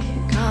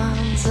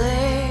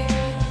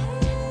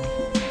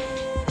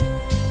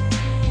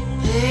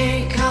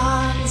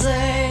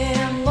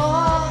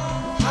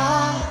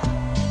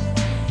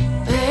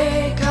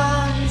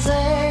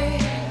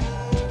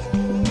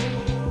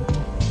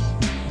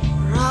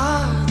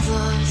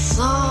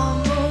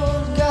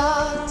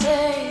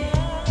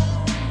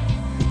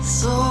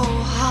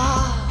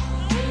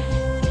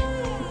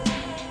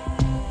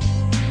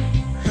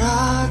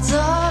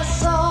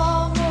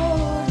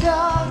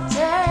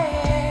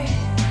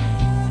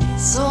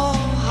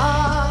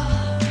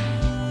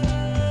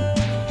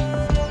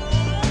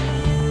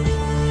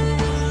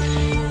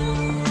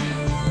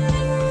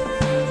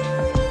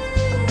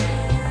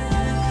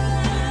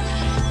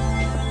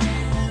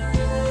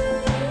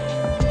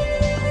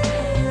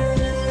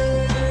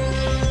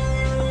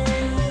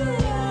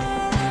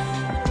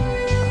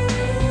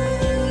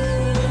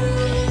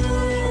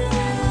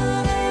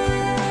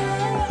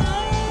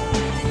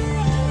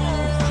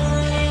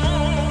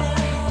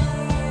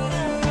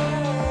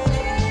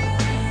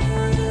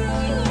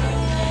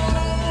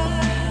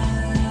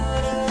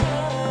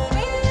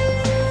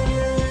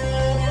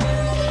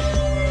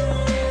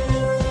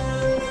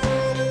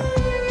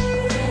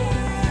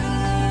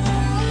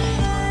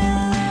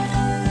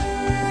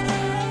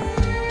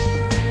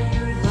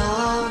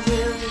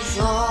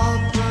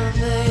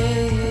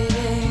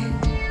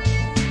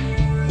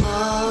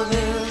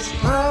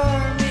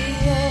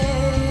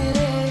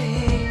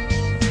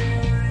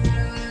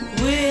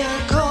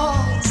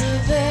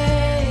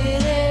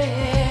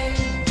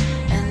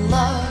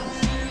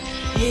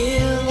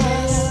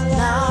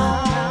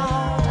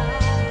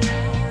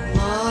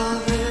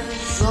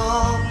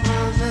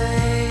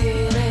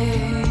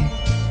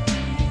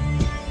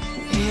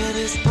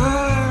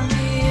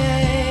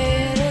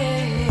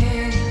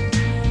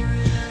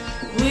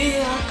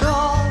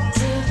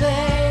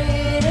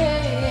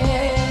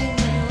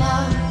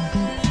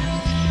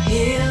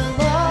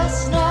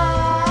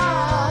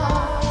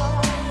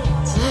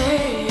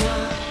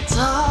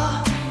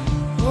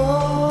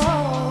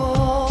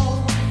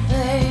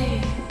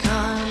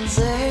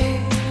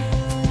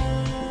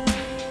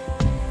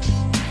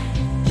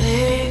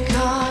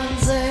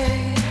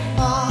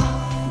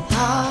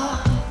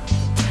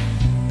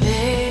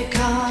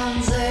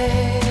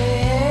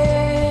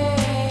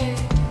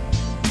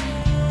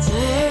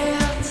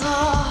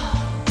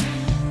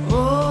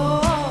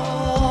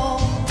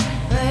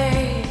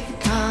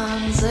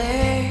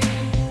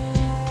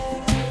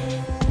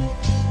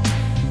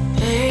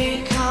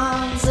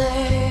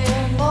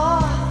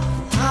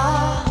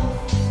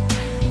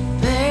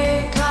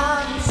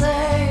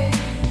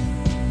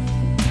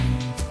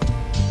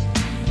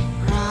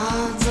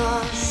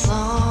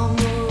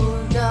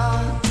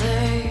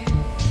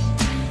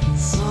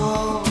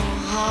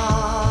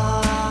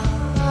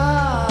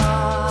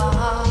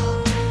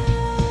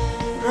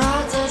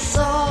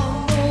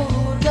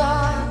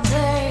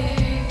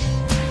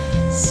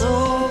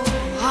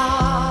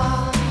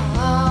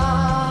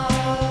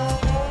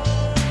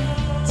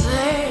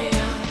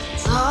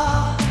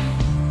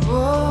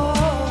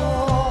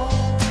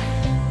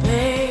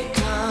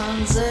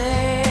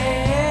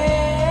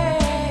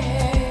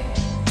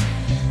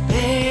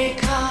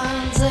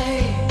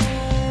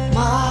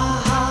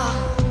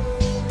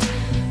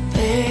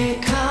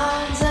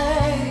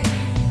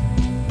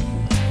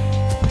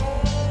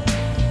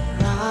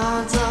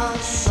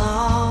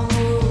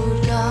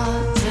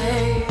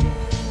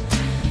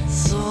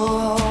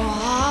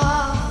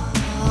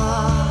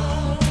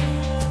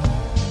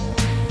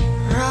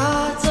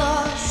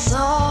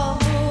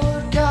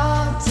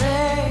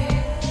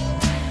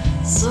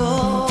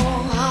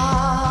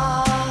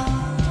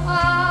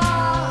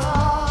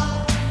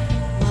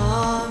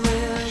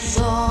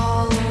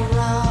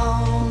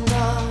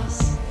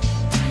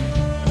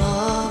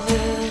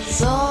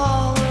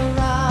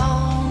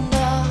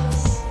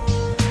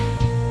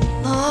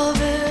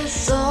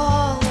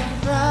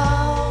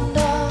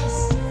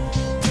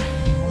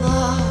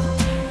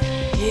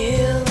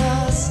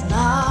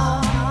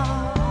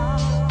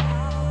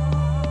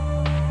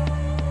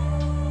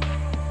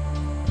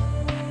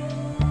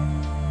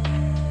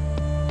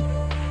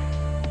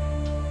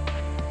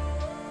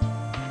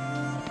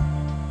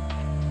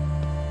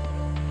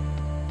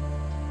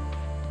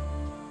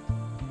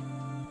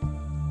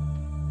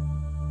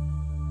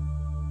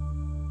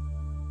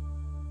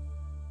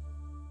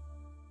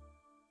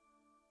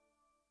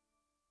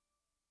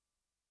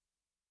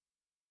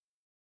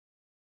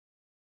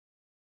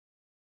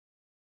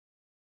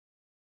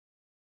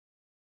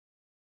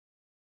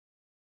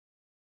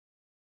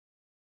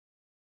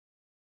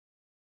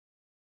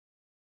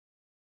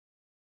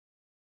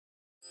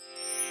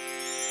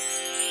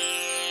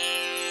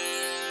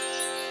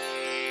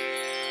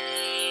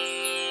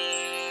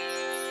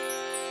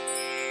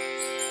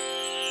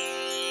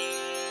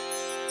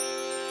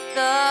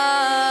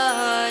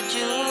the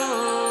jewel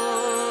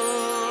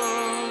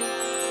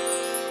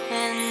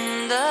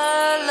in the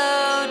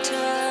lotus,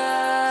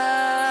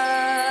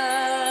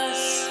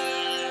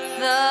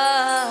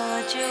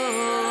 the jewel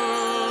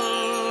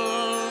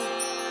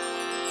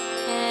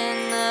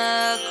in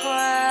the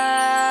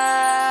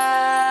crown,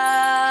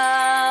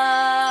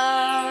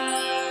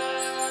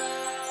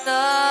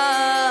 the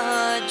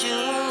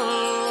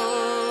jewel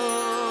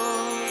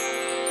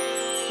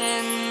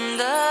in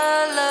the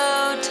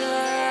lotus,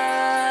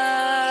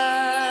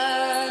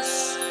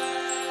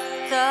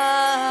 the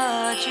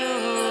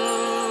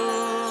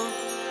jewel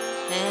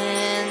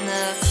in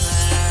the crown.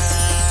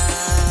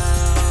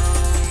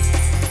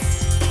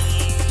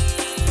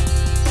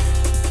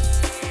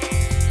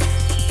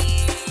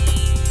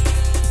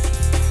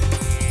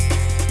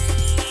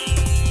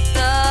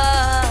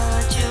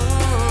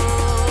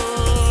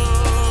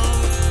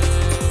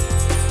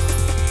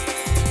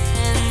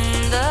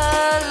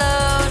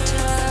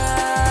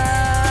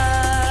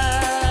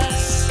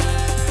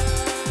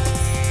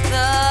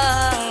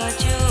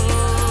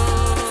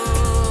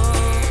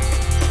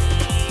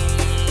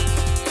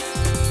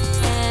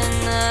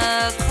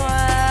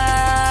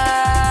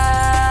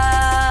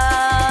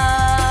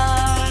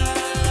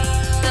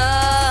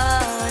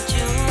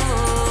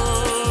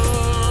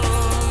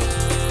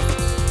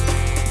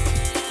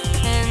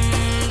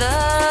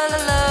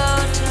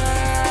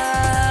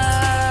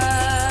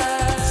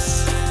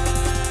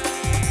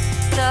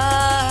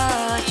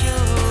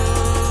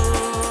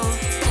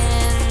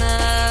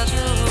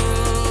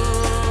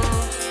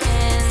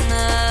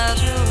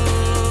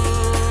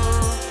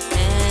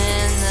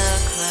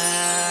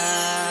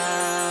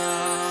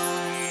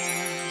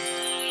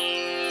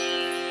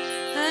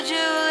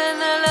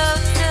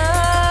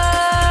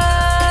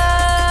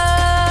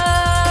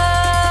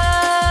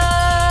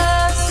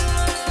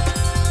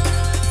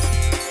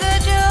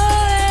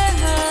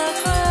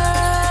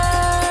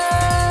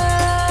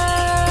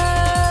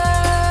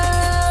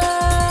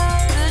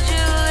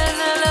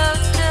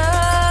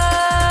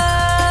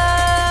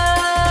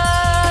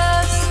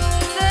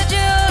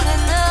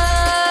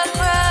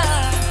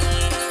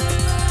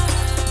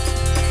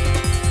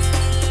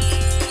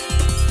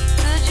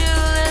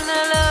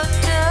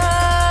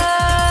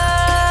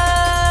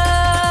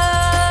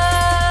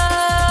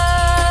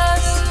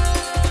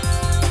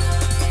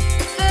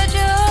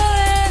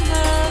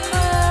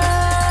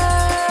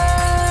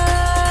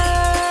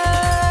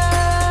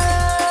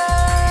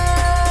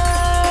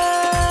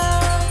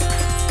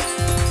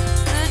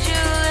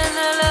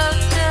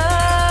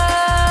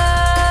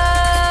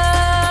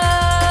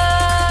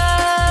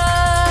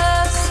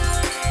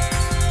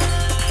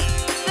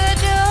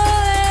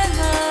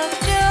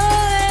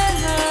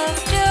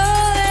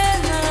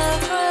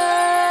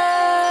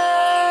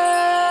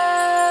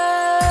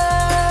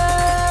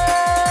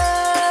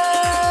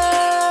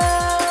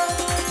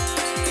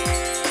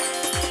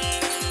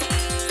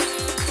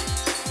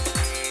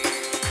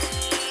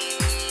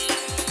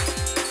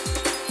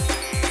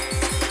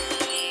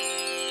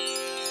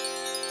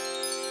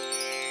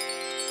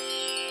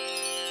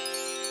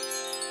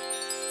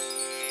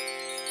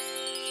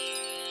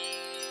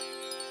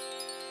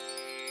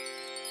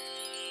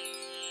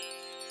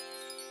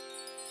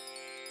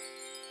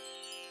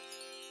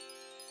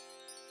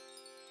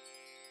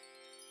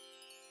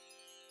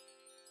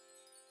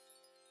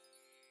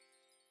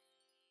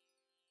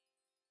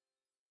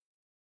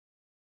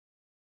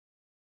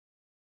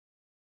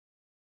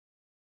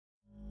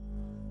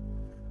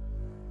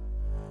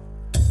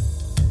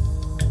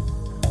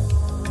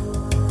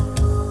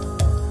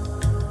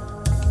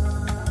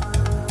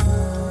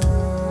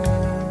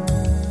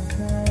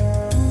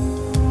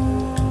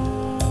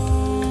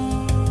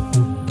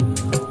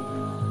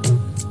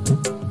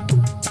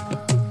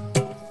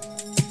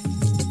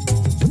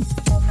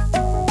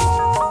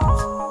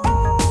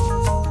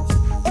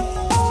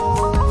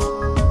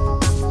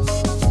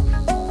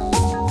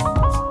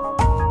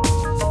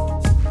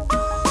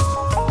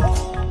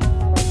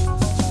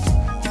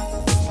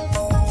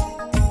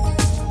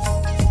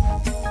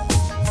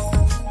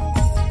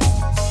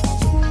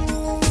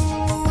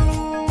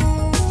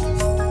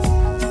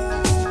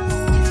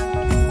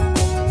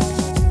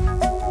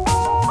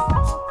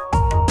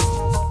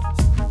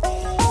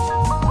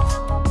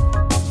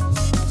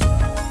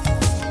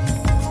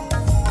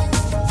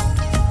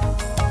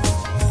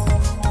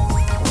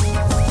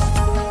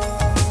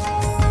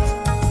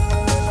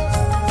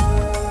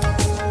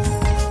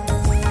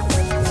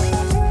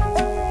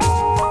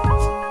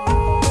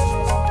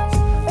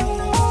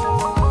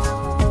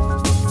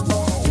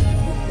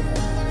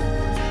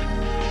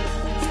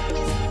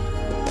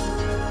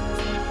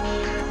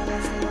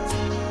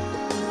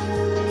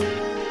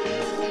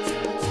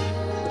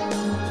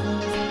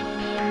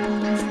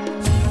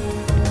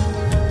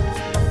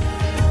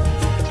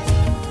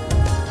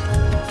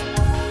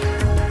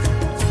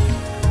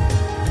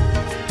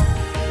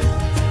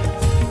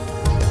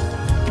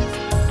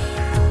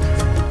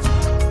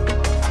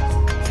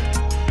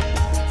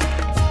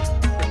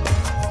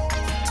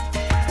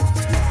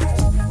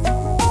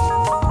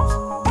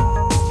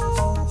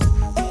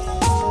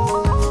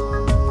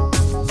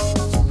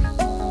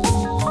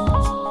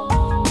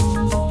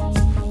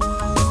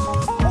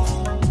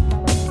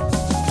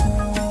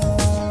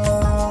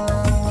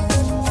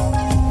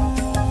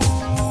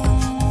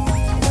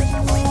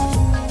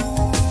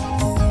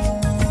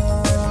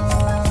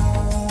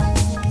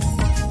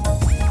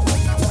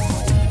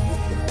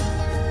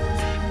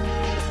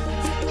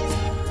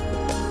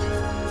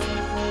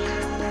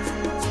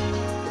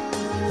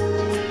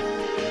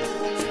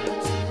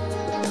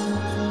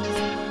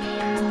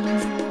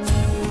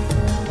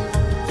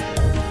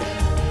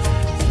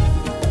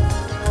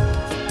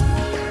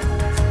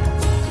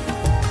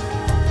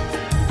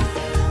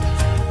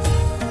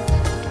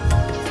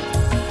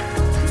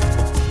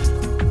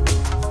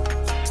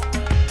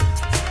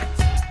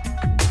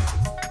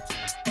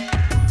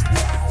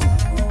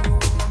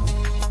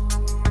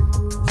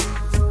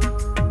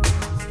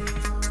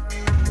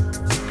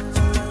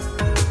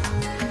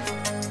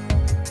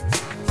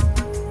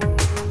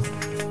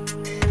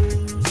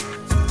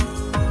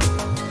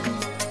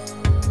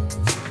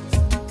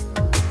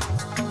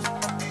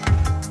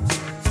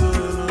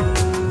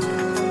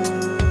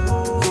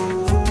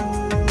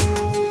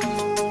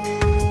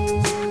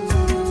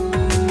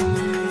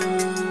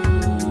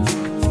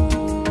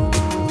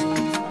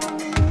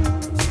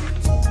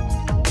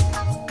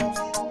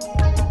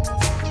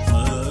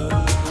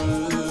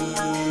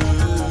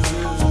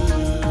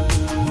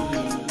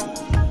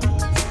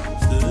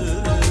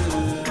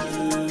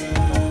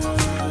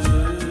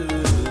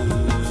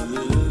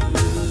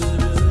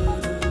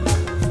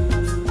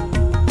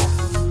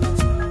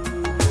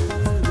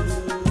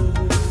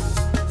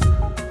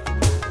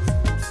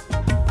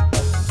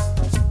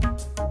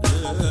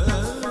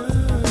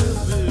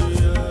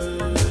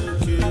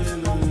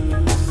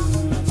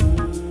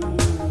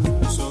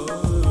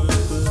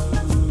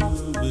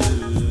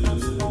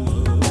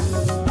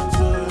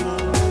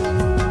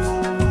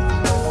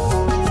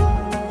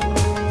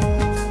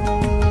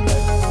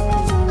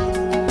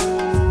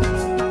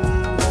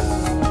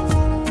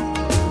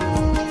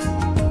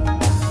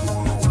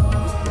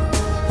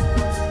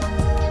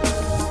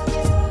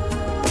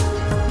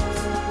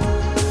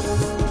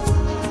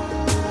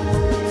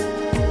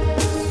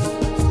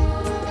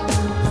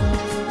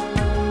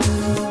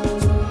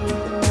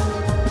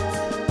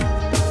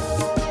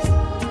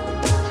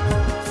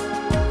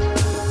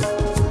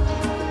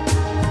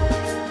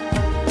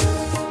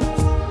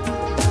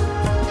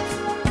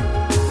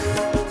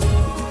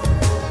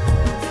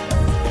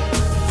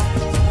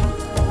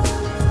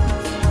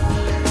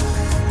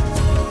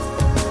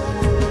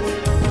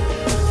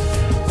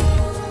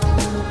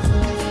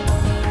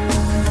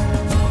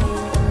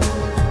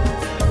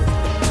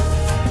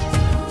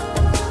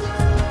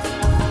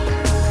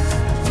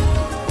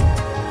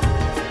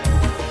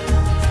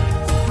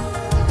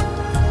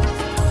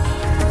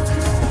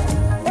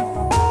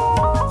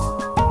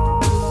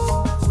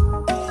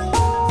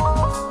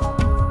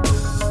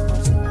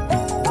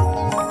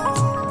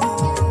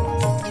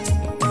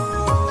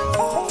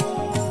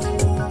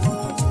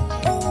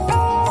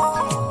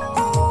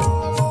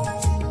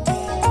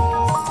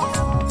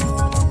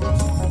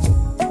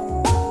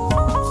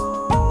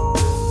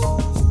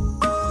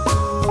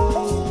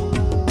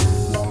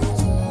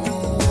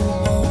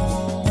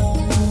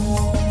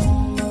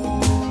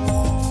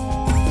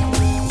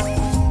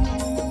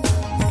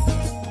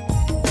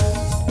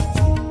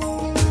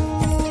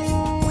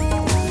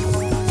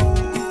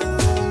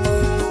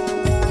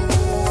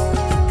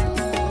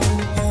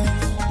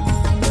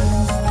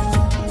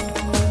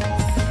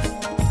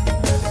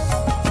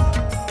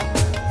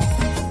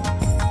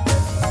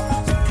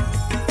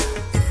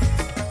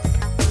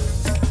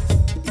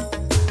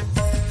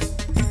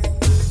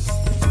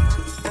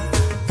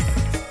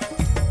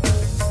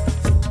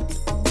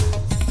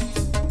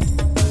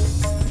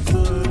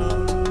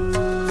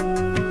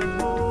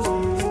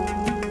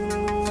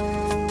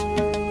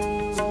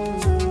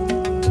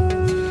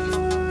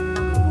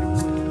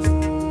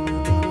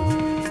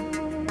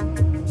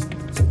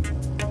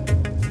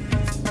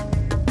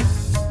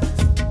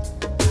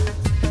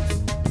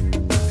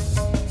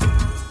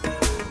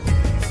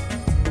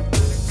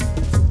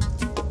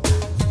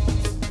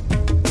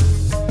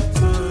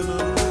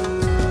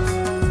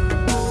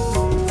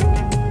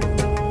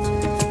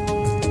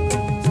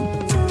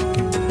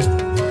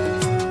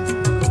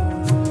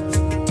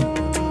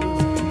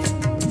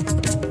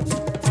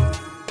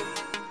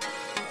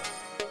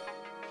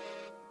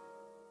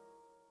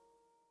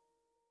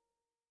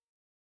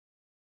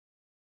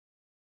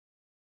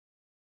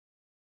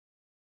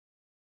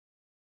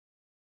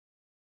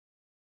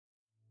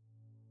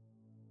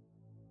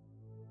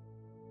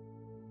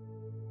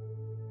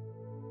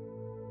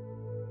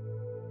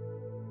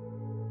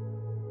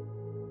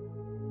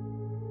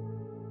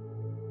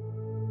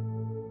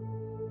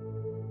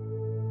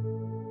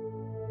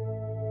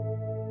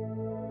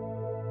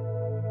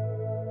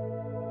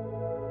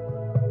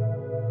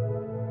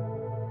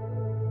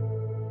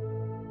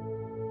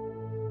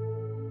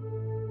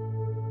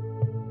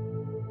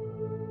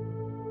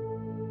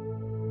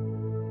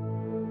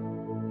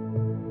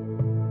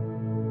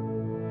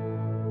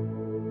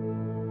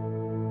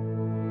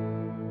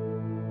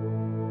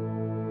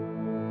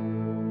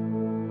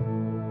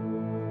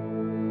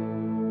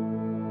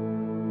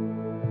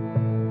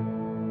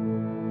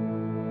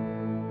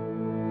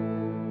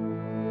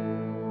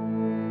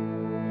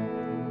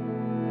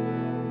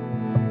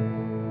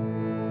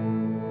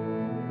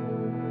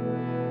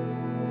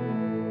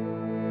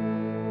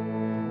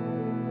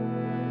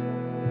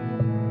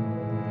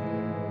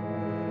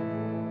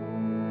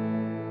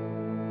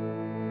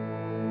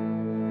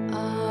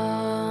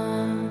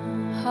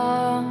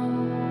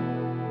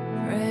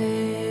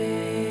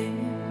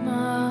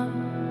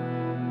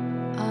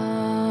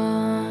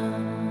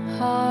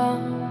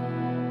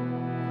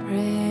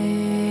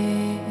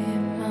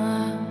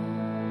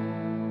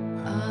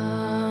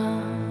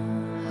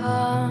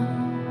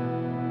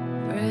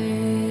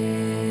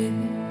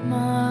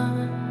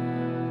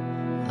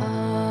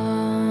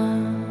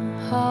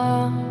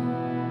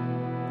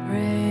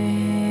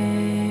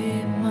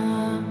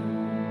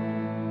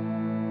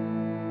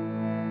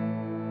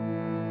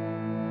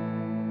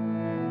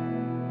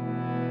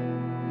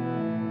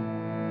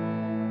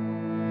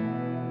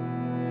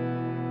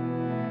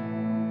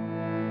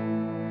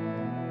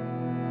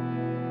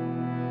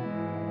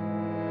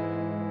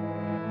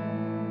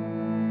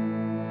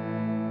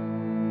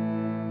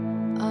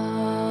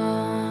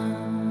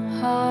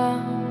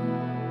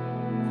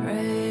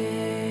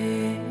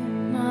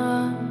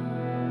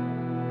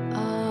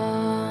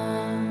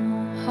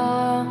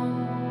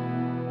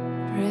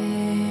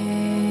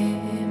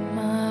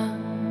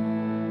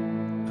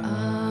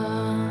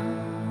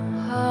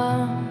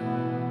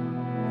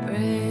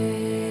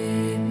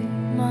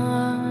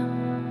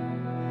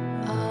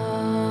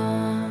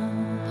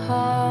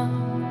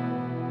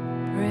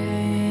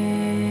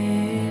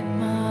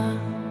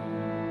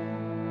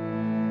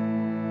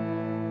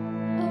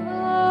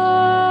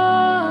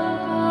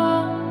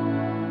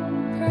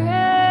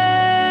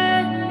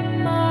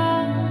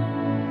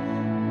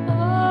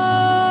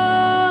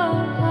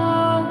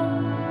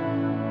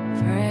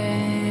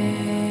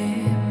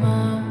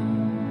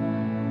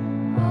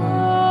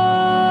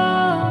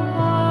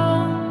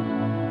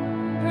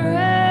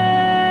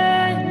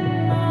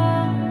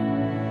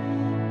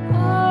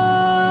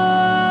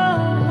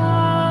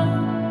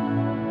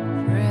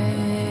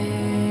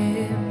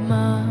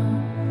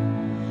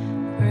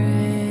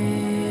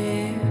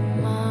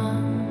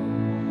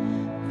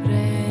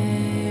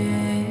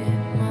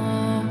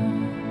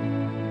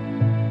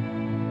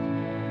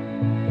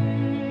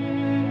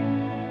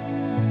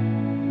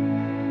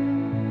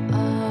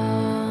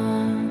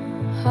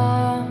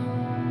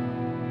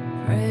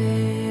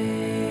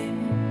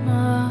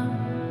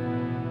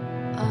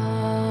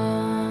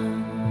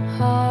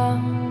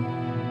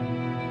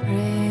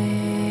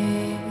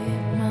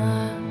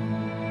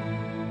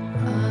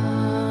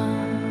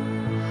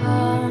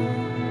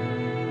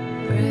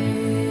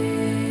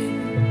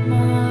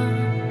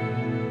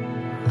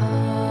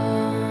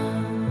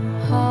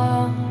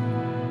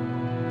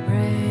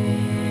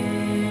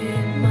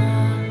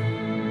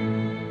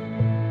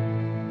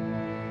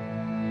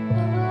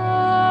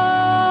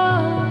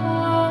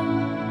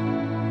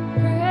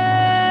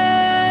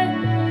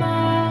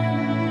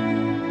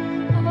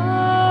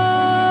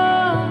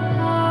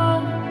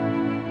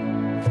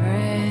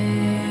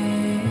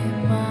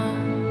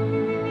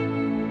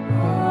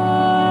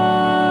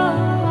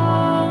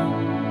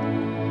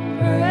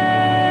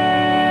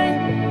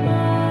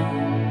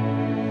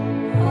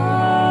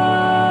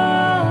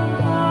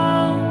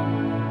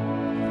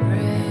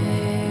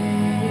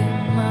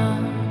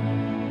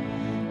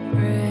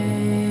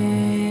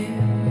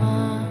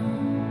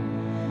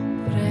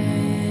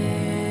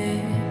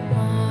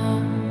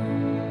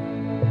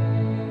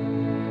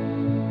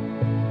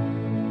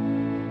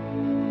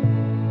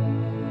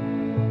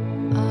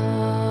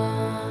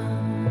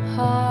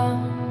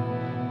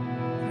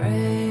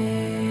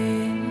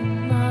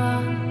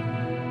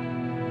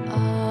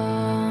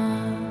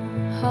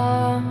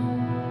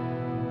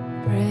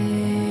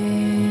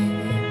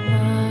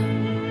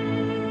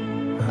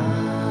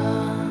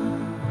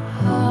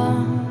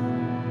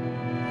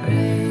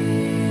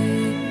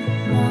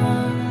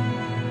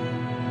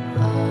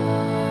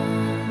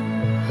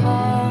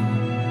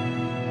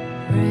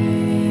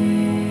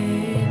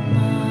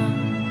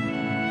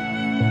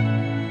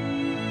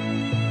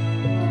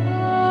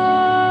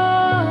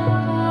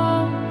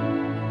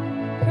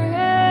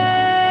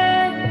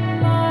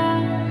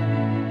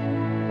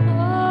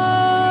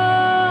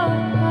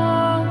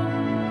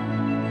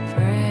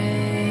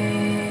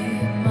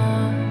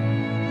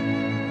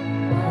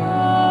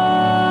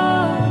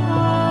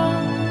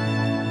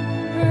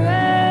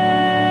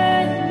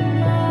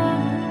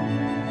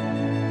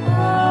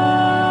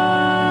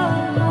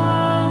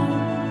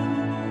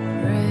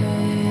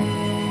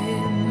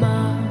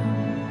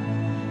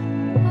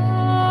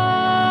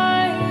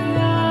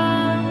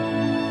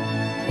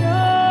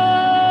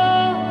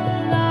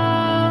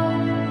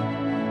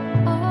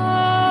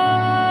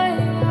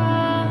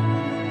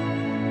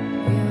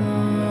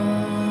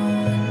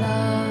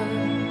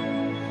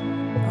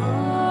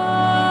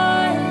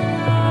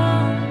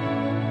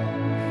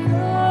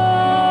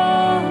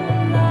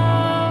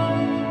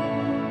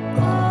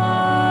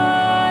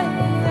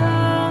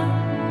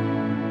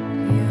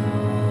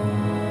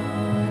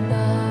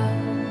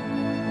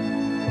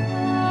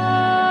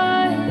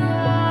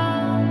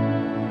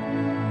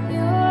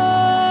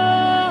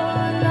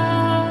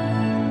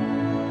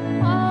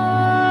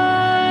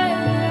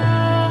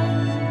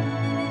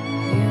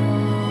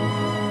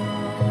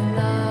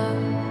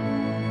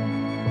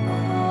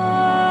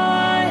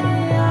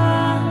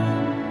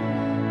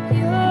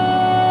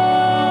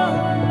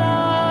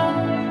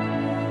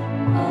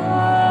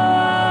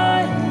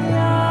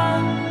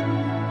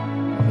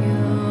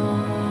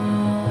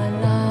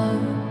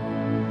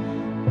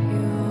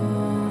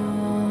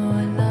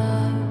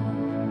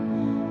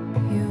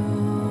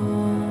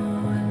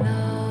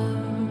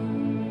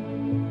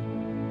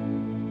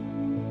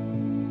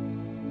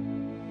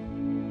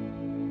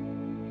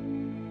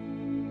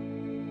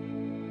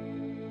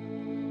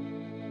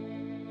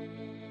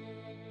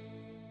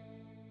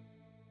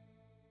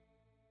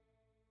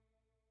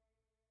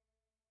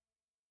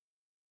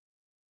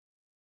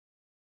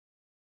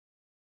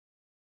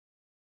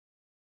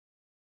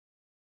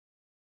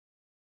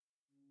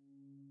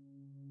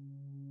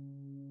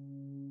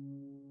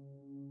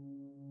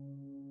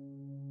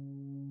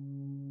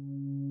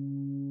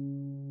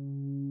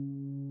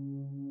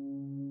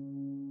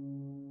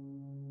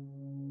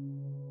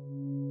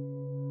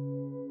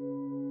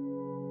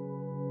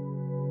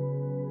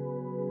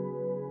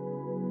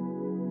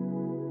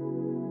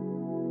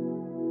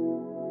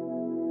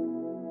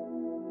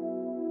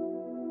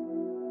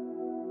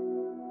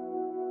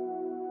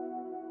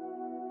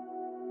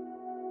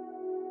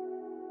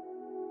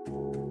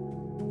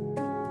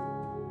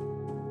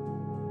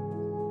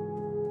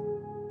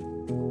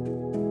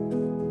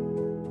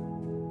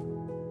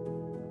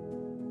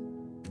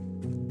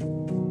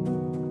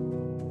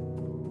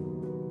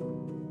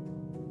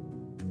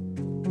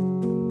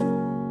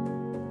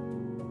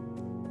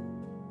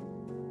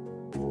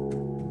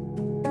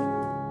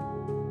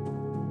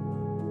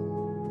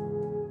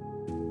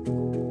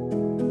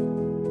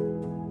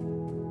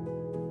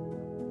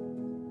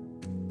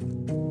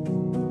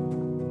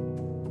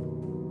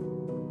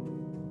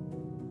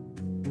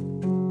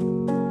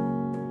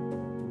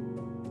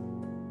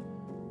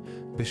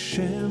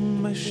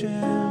 בשם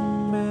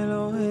השם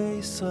אלוהי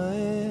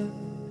ישראל,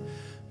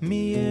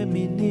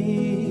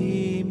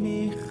 מימיני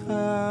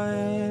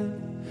מיכאל,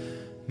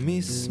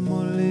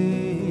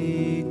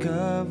 משמאלי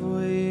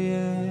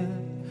גבריאל,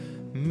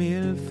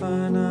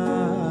 מלפניי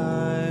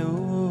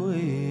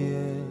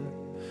אוריאל,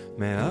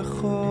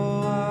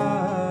 מאחוריי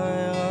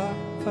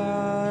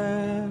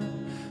רפאל,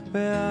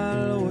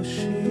 ועל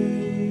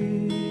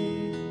ראשי,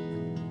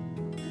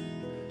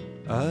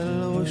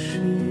 על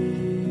ראשי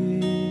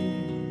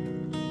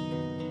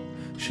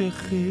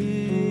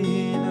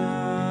שכינת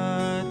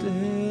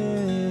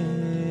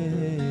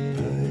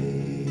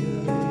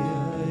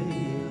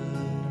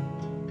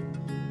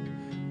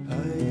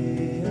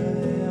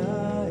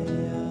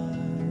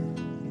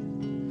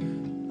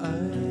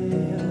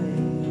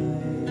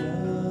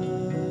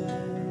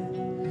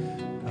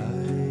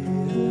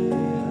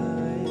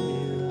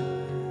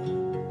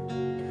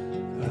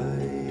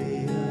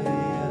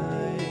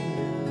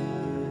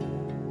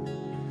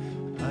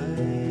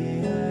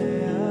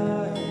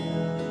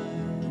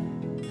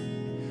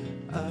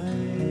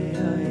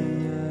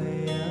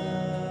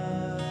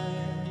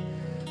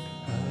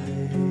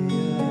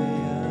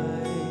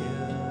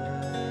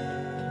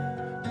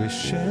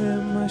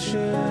בשם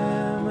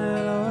השם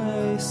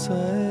אלוהי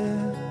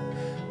ישראל,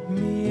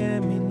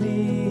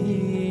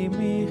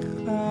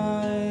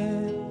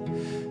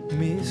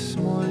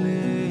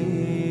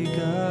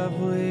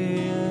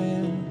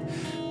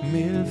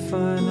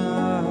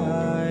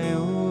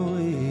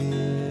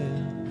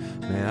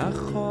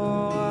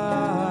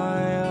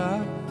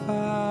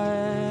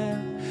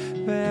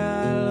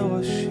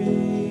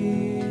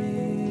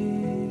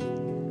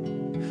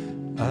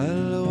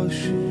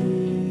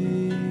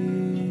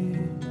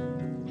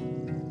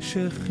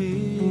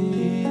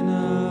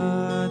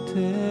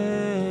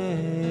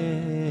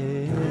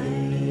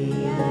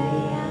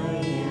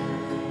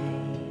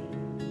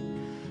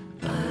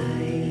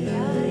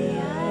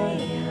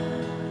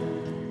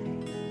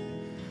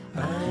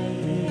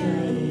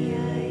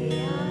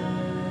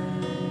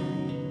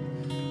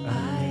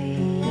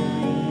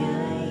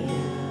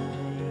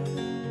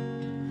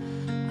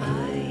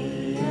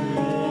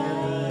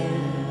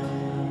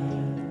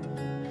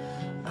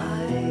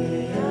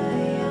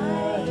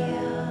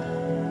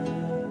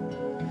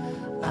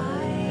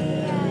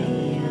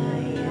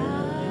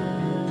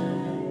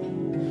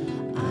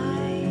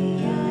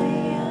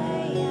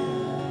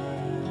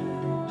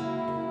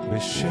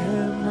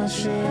 בשם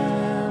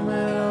השם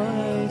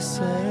אלוהי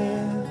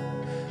ישראל,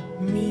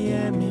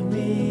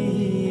 מימיני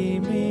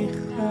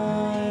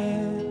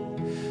מיכאל,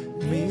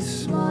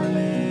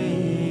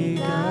 משמאלי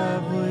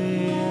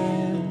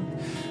גבריאל,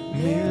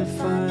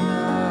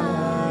 מלפניי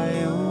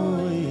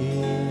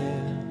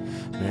אוריאל,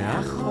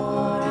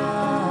 מאחוריי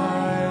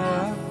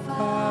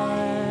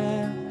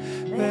רפאל,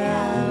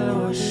 ועל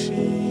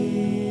ראשי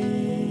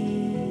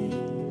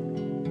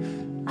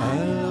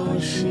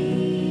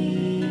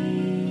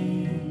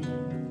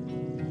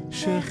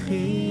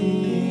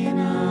שכינתה.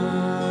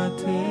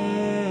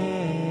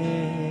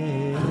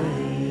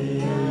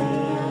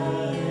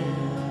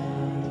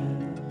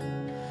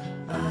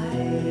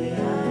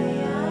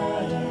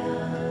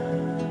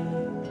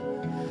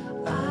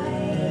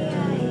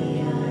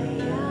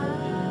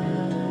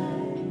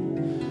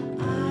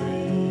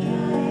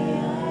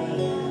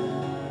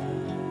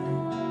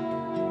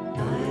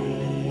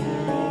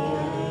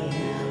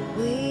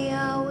 We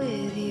are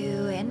with you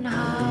in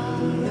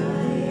heart.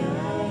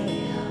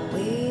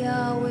 We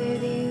are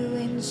with you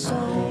in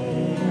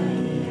soul.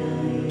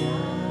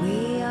 We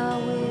are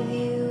with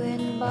you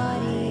in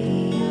body.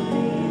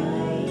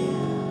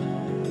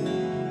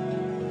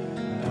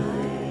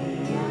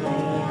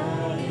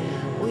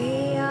 We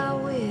are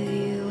with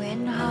you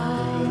in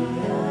heart.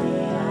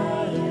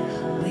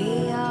 We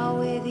are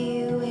with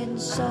you in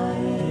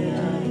soul.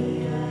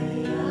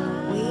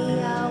 We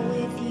are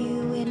with you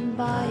in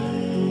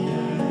body.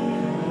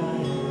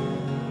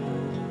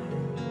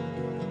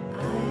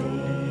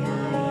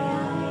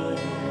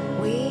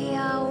 We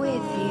are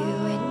with you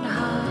in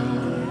heart.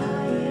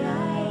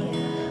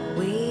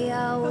 We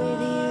are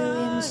with you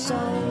in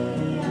soul.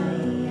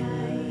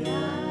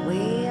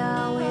 We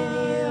are with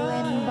you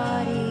in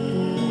body.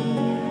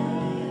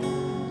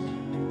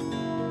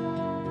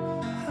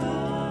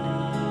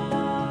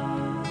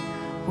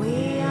 We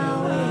are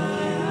with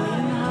you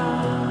in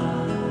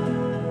heart.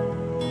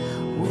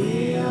 We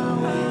are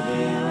with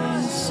you in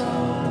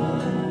soul.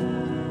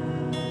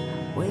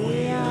 We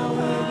are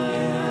with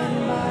you in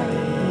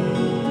body.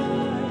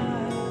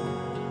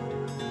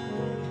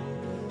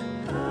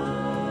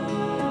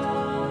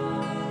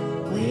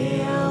 We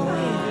are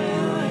with you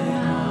in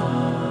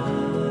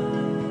heart.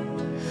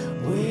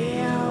 We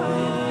are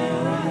with you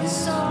in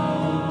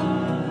soul.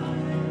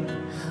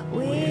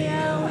 We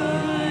are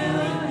with you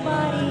in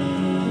body.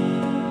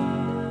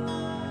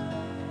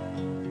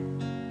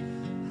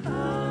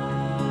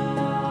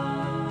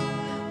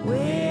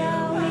 We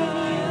are with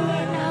you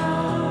in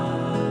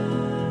heart.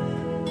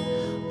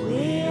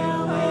 We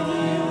are with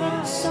you in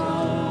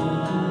soul.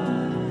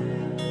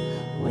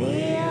 We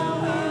are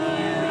with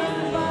you in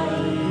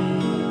body.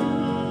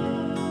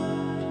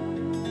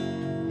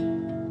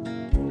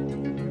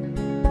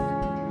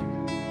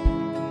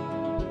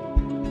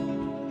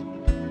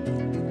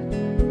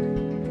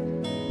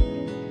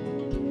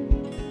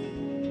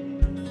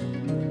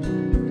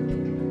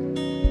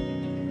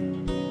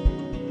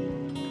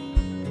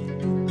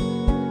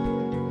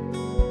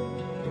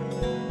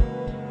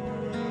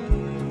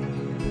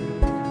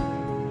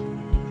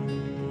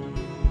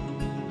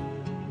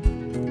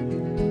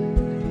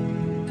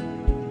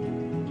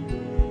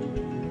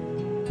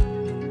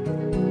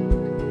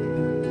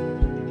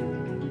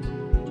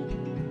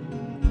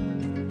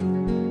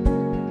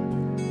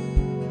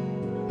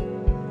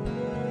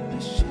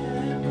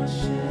 בשם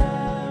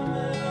השם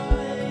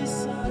אלוהי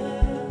ישראל,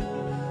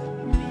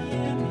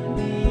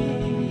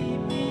 מימיני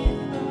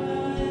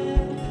מיכאל,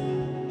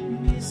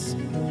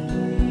 משמאלי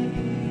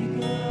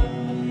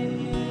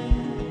גבריאל,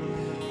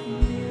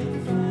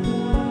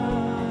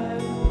 מלפניי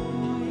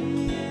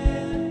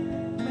אוריאל,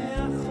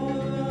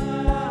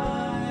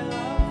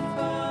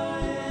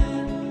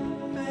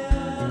 מאחוריי רפאל,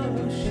 ועל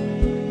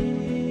ראשי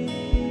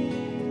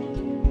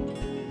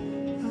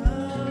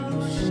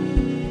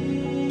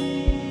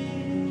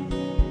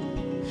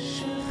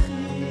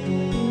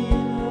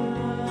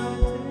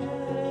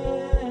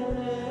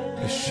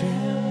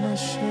בשם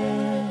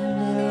השם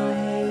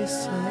אלוהי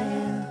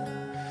ישראל,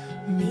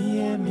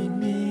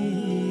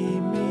 מימיני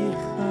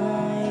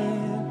מיכאל,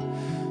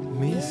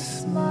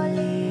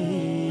 משמאלי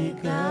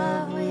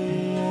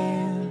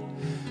גבריאל,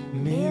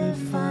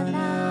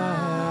 מלפניי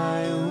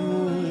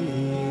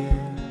אוריאל,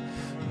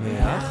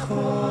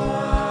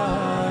 מאחוריי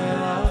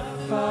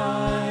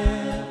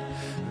רפאל,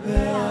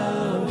 ועל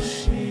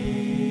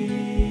ראשי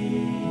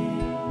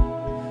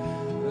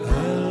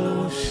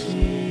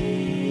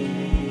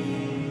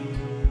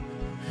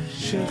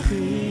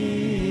שכינתה.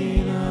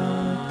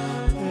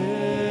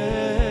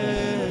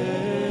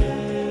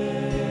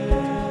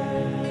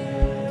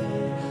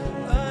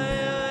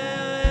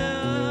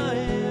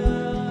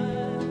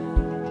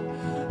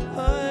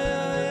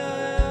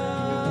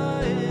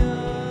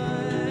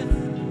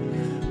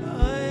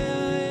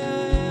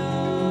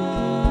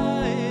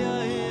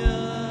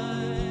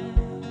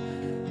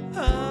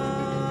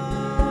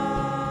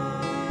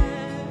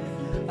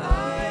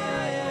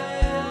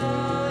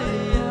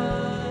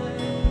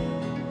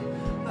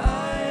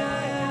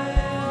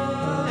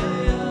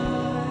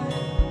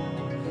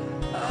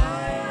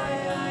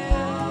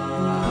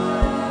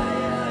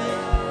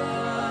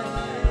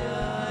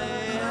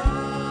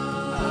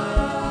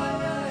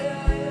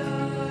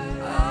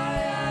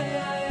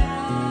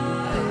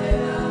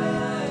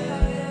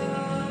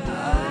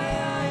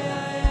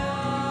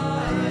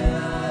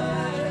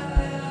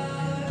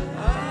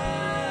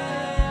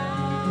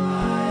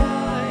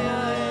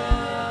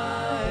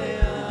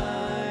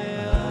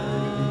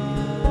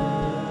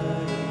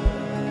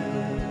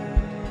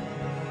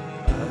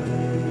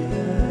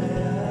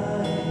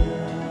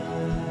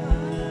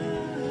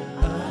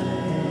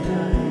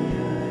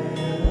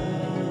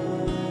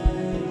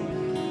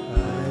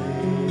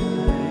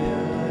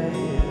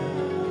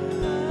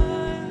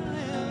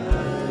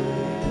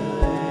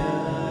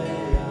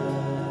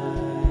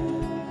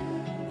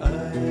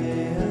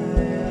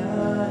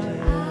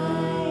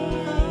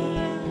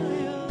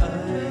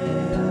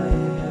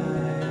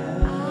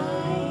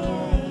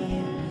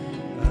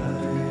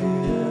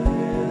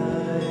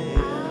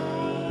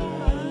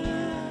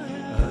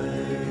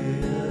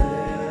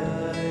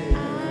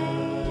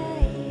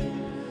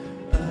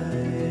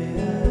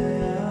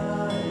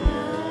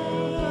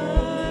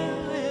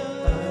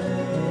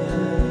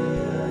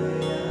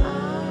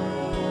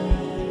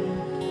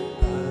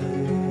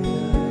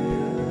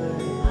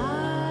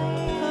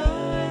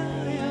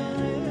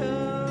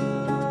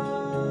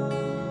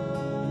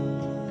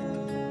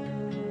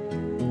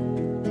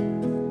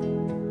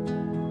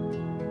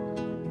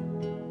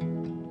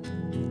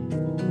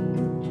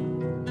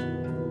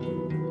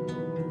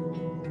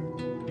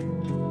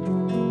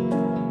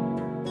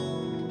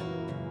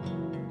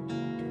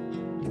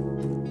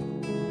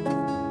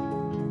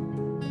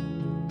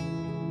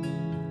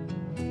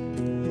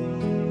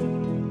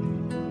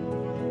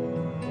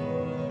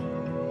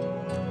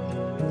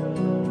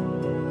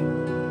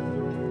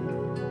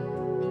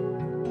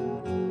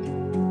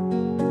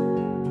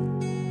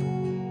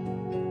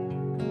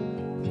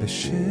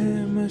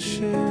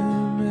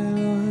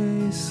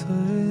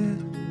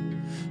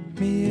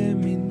 me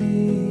and me